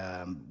 and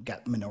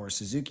got Minoru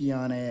Suzuki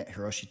on it,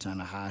 Hiroshi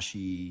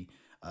Tanahashi,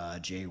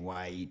 Jay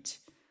White,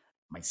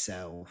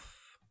 myself.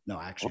 No,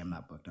 actually, I'm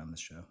not booked on this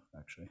show.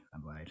 Actually, I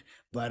lied.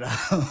 But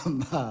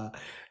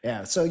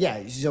So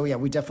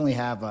we definitely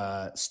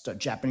have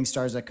Japanese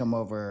stars that come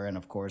over, and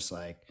of course,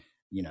 like,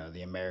 you know,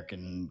 the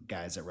American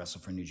guys that wrestle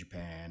for New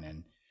Japan,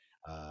 and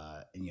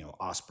you know,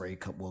 Osprey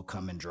will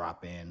come and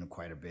drop in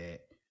quite a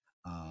bit.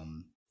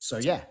 So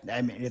yeah,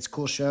 I mean, it's a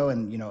cool show,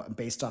 and you know,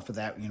 based off of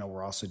that, you know,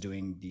 we're also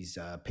doing these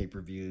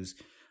pay-per-views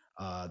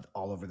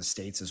all over the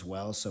states as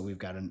well. So we've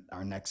got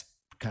our next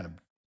kind of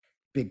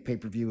big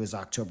pay-per-view is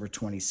October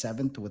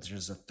 27th, which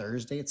is a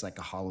Thursday. It's like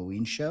a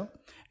Halloween show.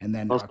 And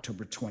then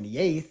October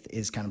 28th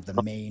is kind of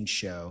the main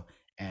show.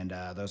 And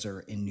those are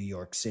in New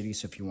York City.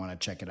 So if you want to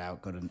check it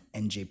out, go to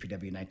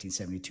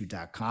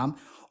njpw1972.com,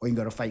 or you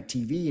can go to Fight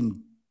TV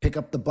and pick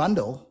up the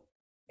bundle,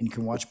 and you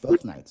can watch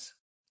both nights.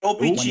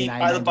 Don't be cheap,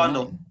 buy the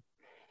bundle.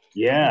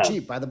 Yeah. Don't be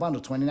cheap, buy the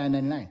bundle,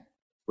 $29.99.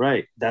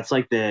 Right. That's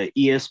like the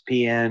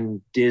ESPN,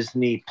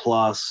 Disney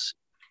Plus,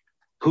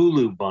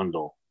 Hulu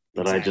bundle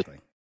that I just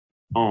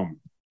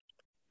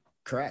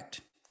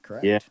Correct.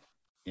 Yeah.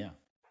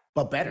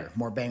 But better,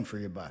 more bang for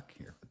your buck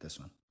here with this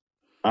one.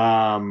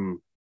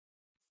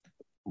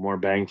 More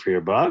bang for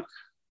your buck?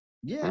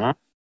 Yeah. Huh?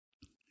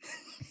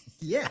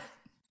 Yeah.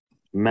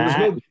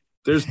 Matt,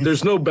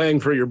 there's no bang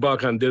for your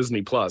buck on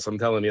Disney Plus. I'm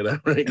telling you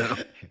that right now.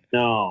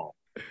 No.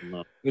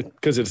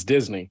 Because it's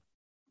Disney.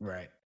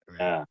 Right.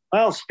 Yeah.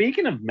 Well,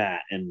 speaking of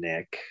Matt and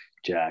Nick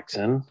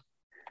Jackson,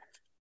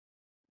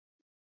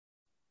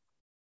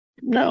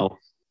 no.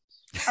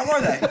 How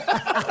are they?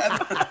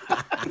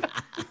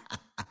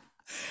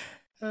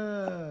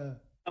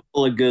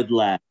 Couple of good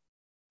lads,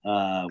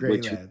 Great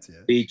which lads,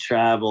 we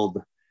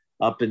traveled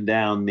up and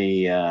down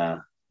the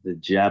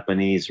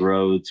Japanese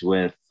roads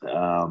with.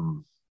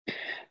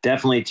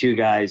 Definitely two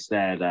guys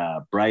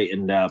that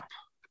brightened up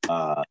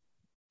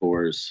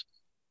tours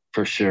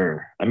for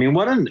sure. I mean,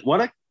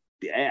 I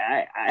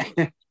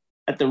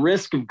at the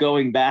risk of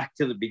going back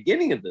to the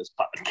beginning of this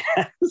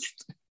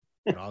podcast.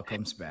 It all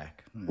comes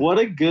back. What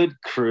a good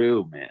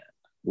crew, man.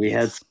 We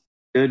had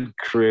good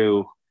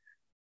crew.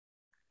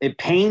 It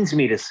pains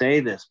me to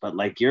say this, but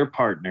like your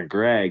partner,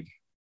 Greg,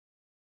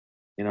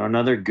 you know,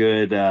 another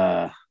good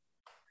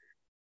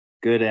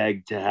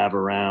egg to have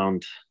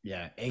around.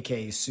 Yeah,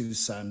 a.k.a. Sue's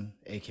son,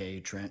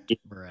 a.k.a. Trent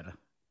Beretta.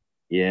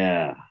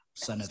 Yeah.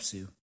 Son of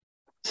Sue.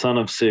 Right.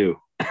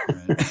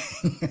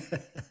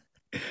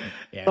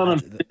 Yeah,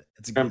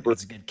 it's a good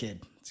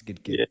kid. It's a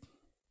good kid. Yeah.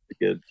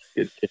 Good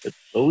kid.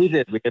 Well, we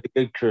did. We had a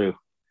good crew.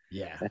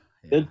 Yeah.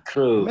 Good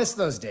crew. I miss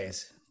those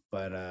days,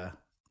 but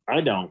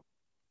I don't.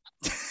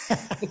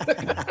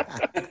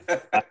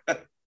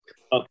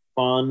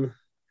 Fun.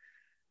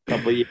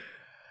 Couple years.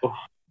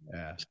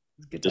 Yeah.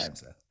 Good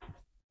times though.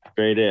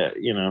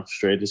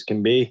 Straight as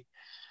can be.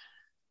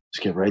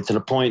 Just get right to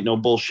the point. No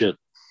bullshit.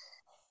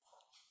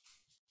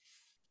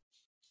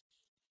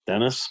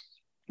 Dennis?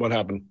 What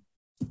happened?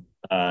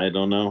 I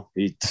don't know.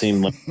 He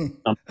seemed like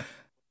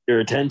your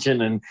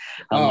attention, and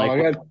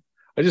I'm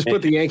I just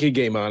put the Yankee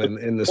game on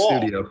in the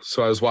studio,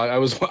 so I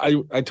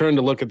turned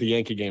to look at the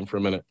Yankee game for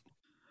a minute. I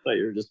thought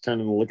you were just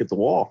turning to look at the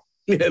wall.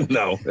 Yeah,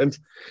 no.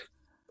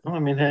 I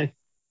mean, hey,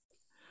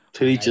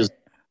 to each his.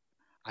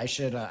 I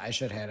should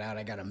head out.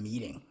 I got a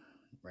meeting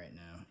right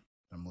now.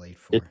 I'm late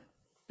for. You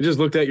just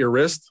looked at your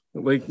wrist,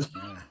 like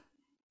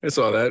I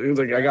saw that. He was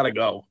like, I gotta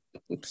go.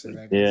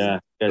 Yeah, you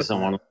guys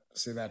don't want to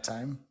see that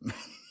time.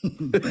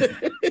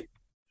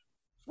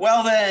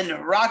 Well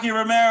then, Rocky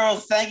Romero,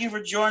 thank you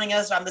for joining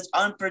us on this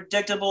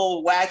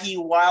unpredictable, wacky,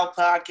 wild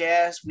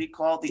podcast we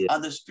call the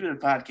Undisputed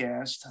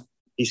Podcast.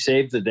 He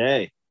saved the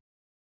day.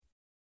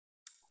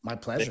 My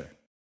pleasure.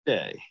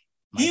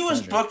 He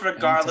was booked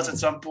regardless at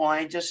some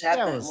point. Just had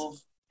a little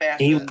fast.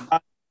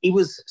 He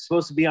was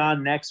supposed to be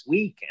on next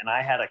week, and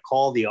I had to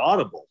call the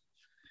audible.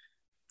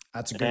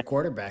 That's a good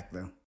quarterback,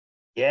 though.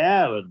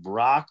 Yeah, but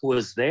Brock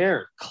was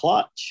there,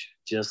 clutch.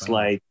 Just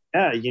like,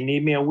 you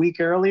need me a week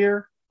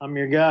earlier? I'm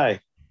your guy.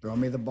 Throw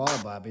me the ball,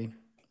 Bobby.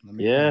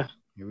 Here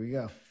we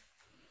go.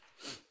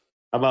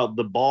 How about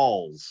the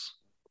balls?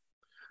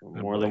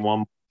 More than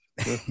one.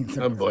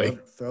 Oh, boy.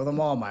 Throw them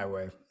all my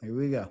way. Here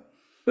we go.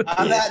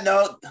 On that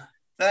note,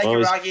 thank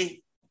you,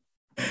 Rocky.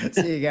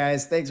 See you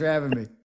guys. Thanks for having me.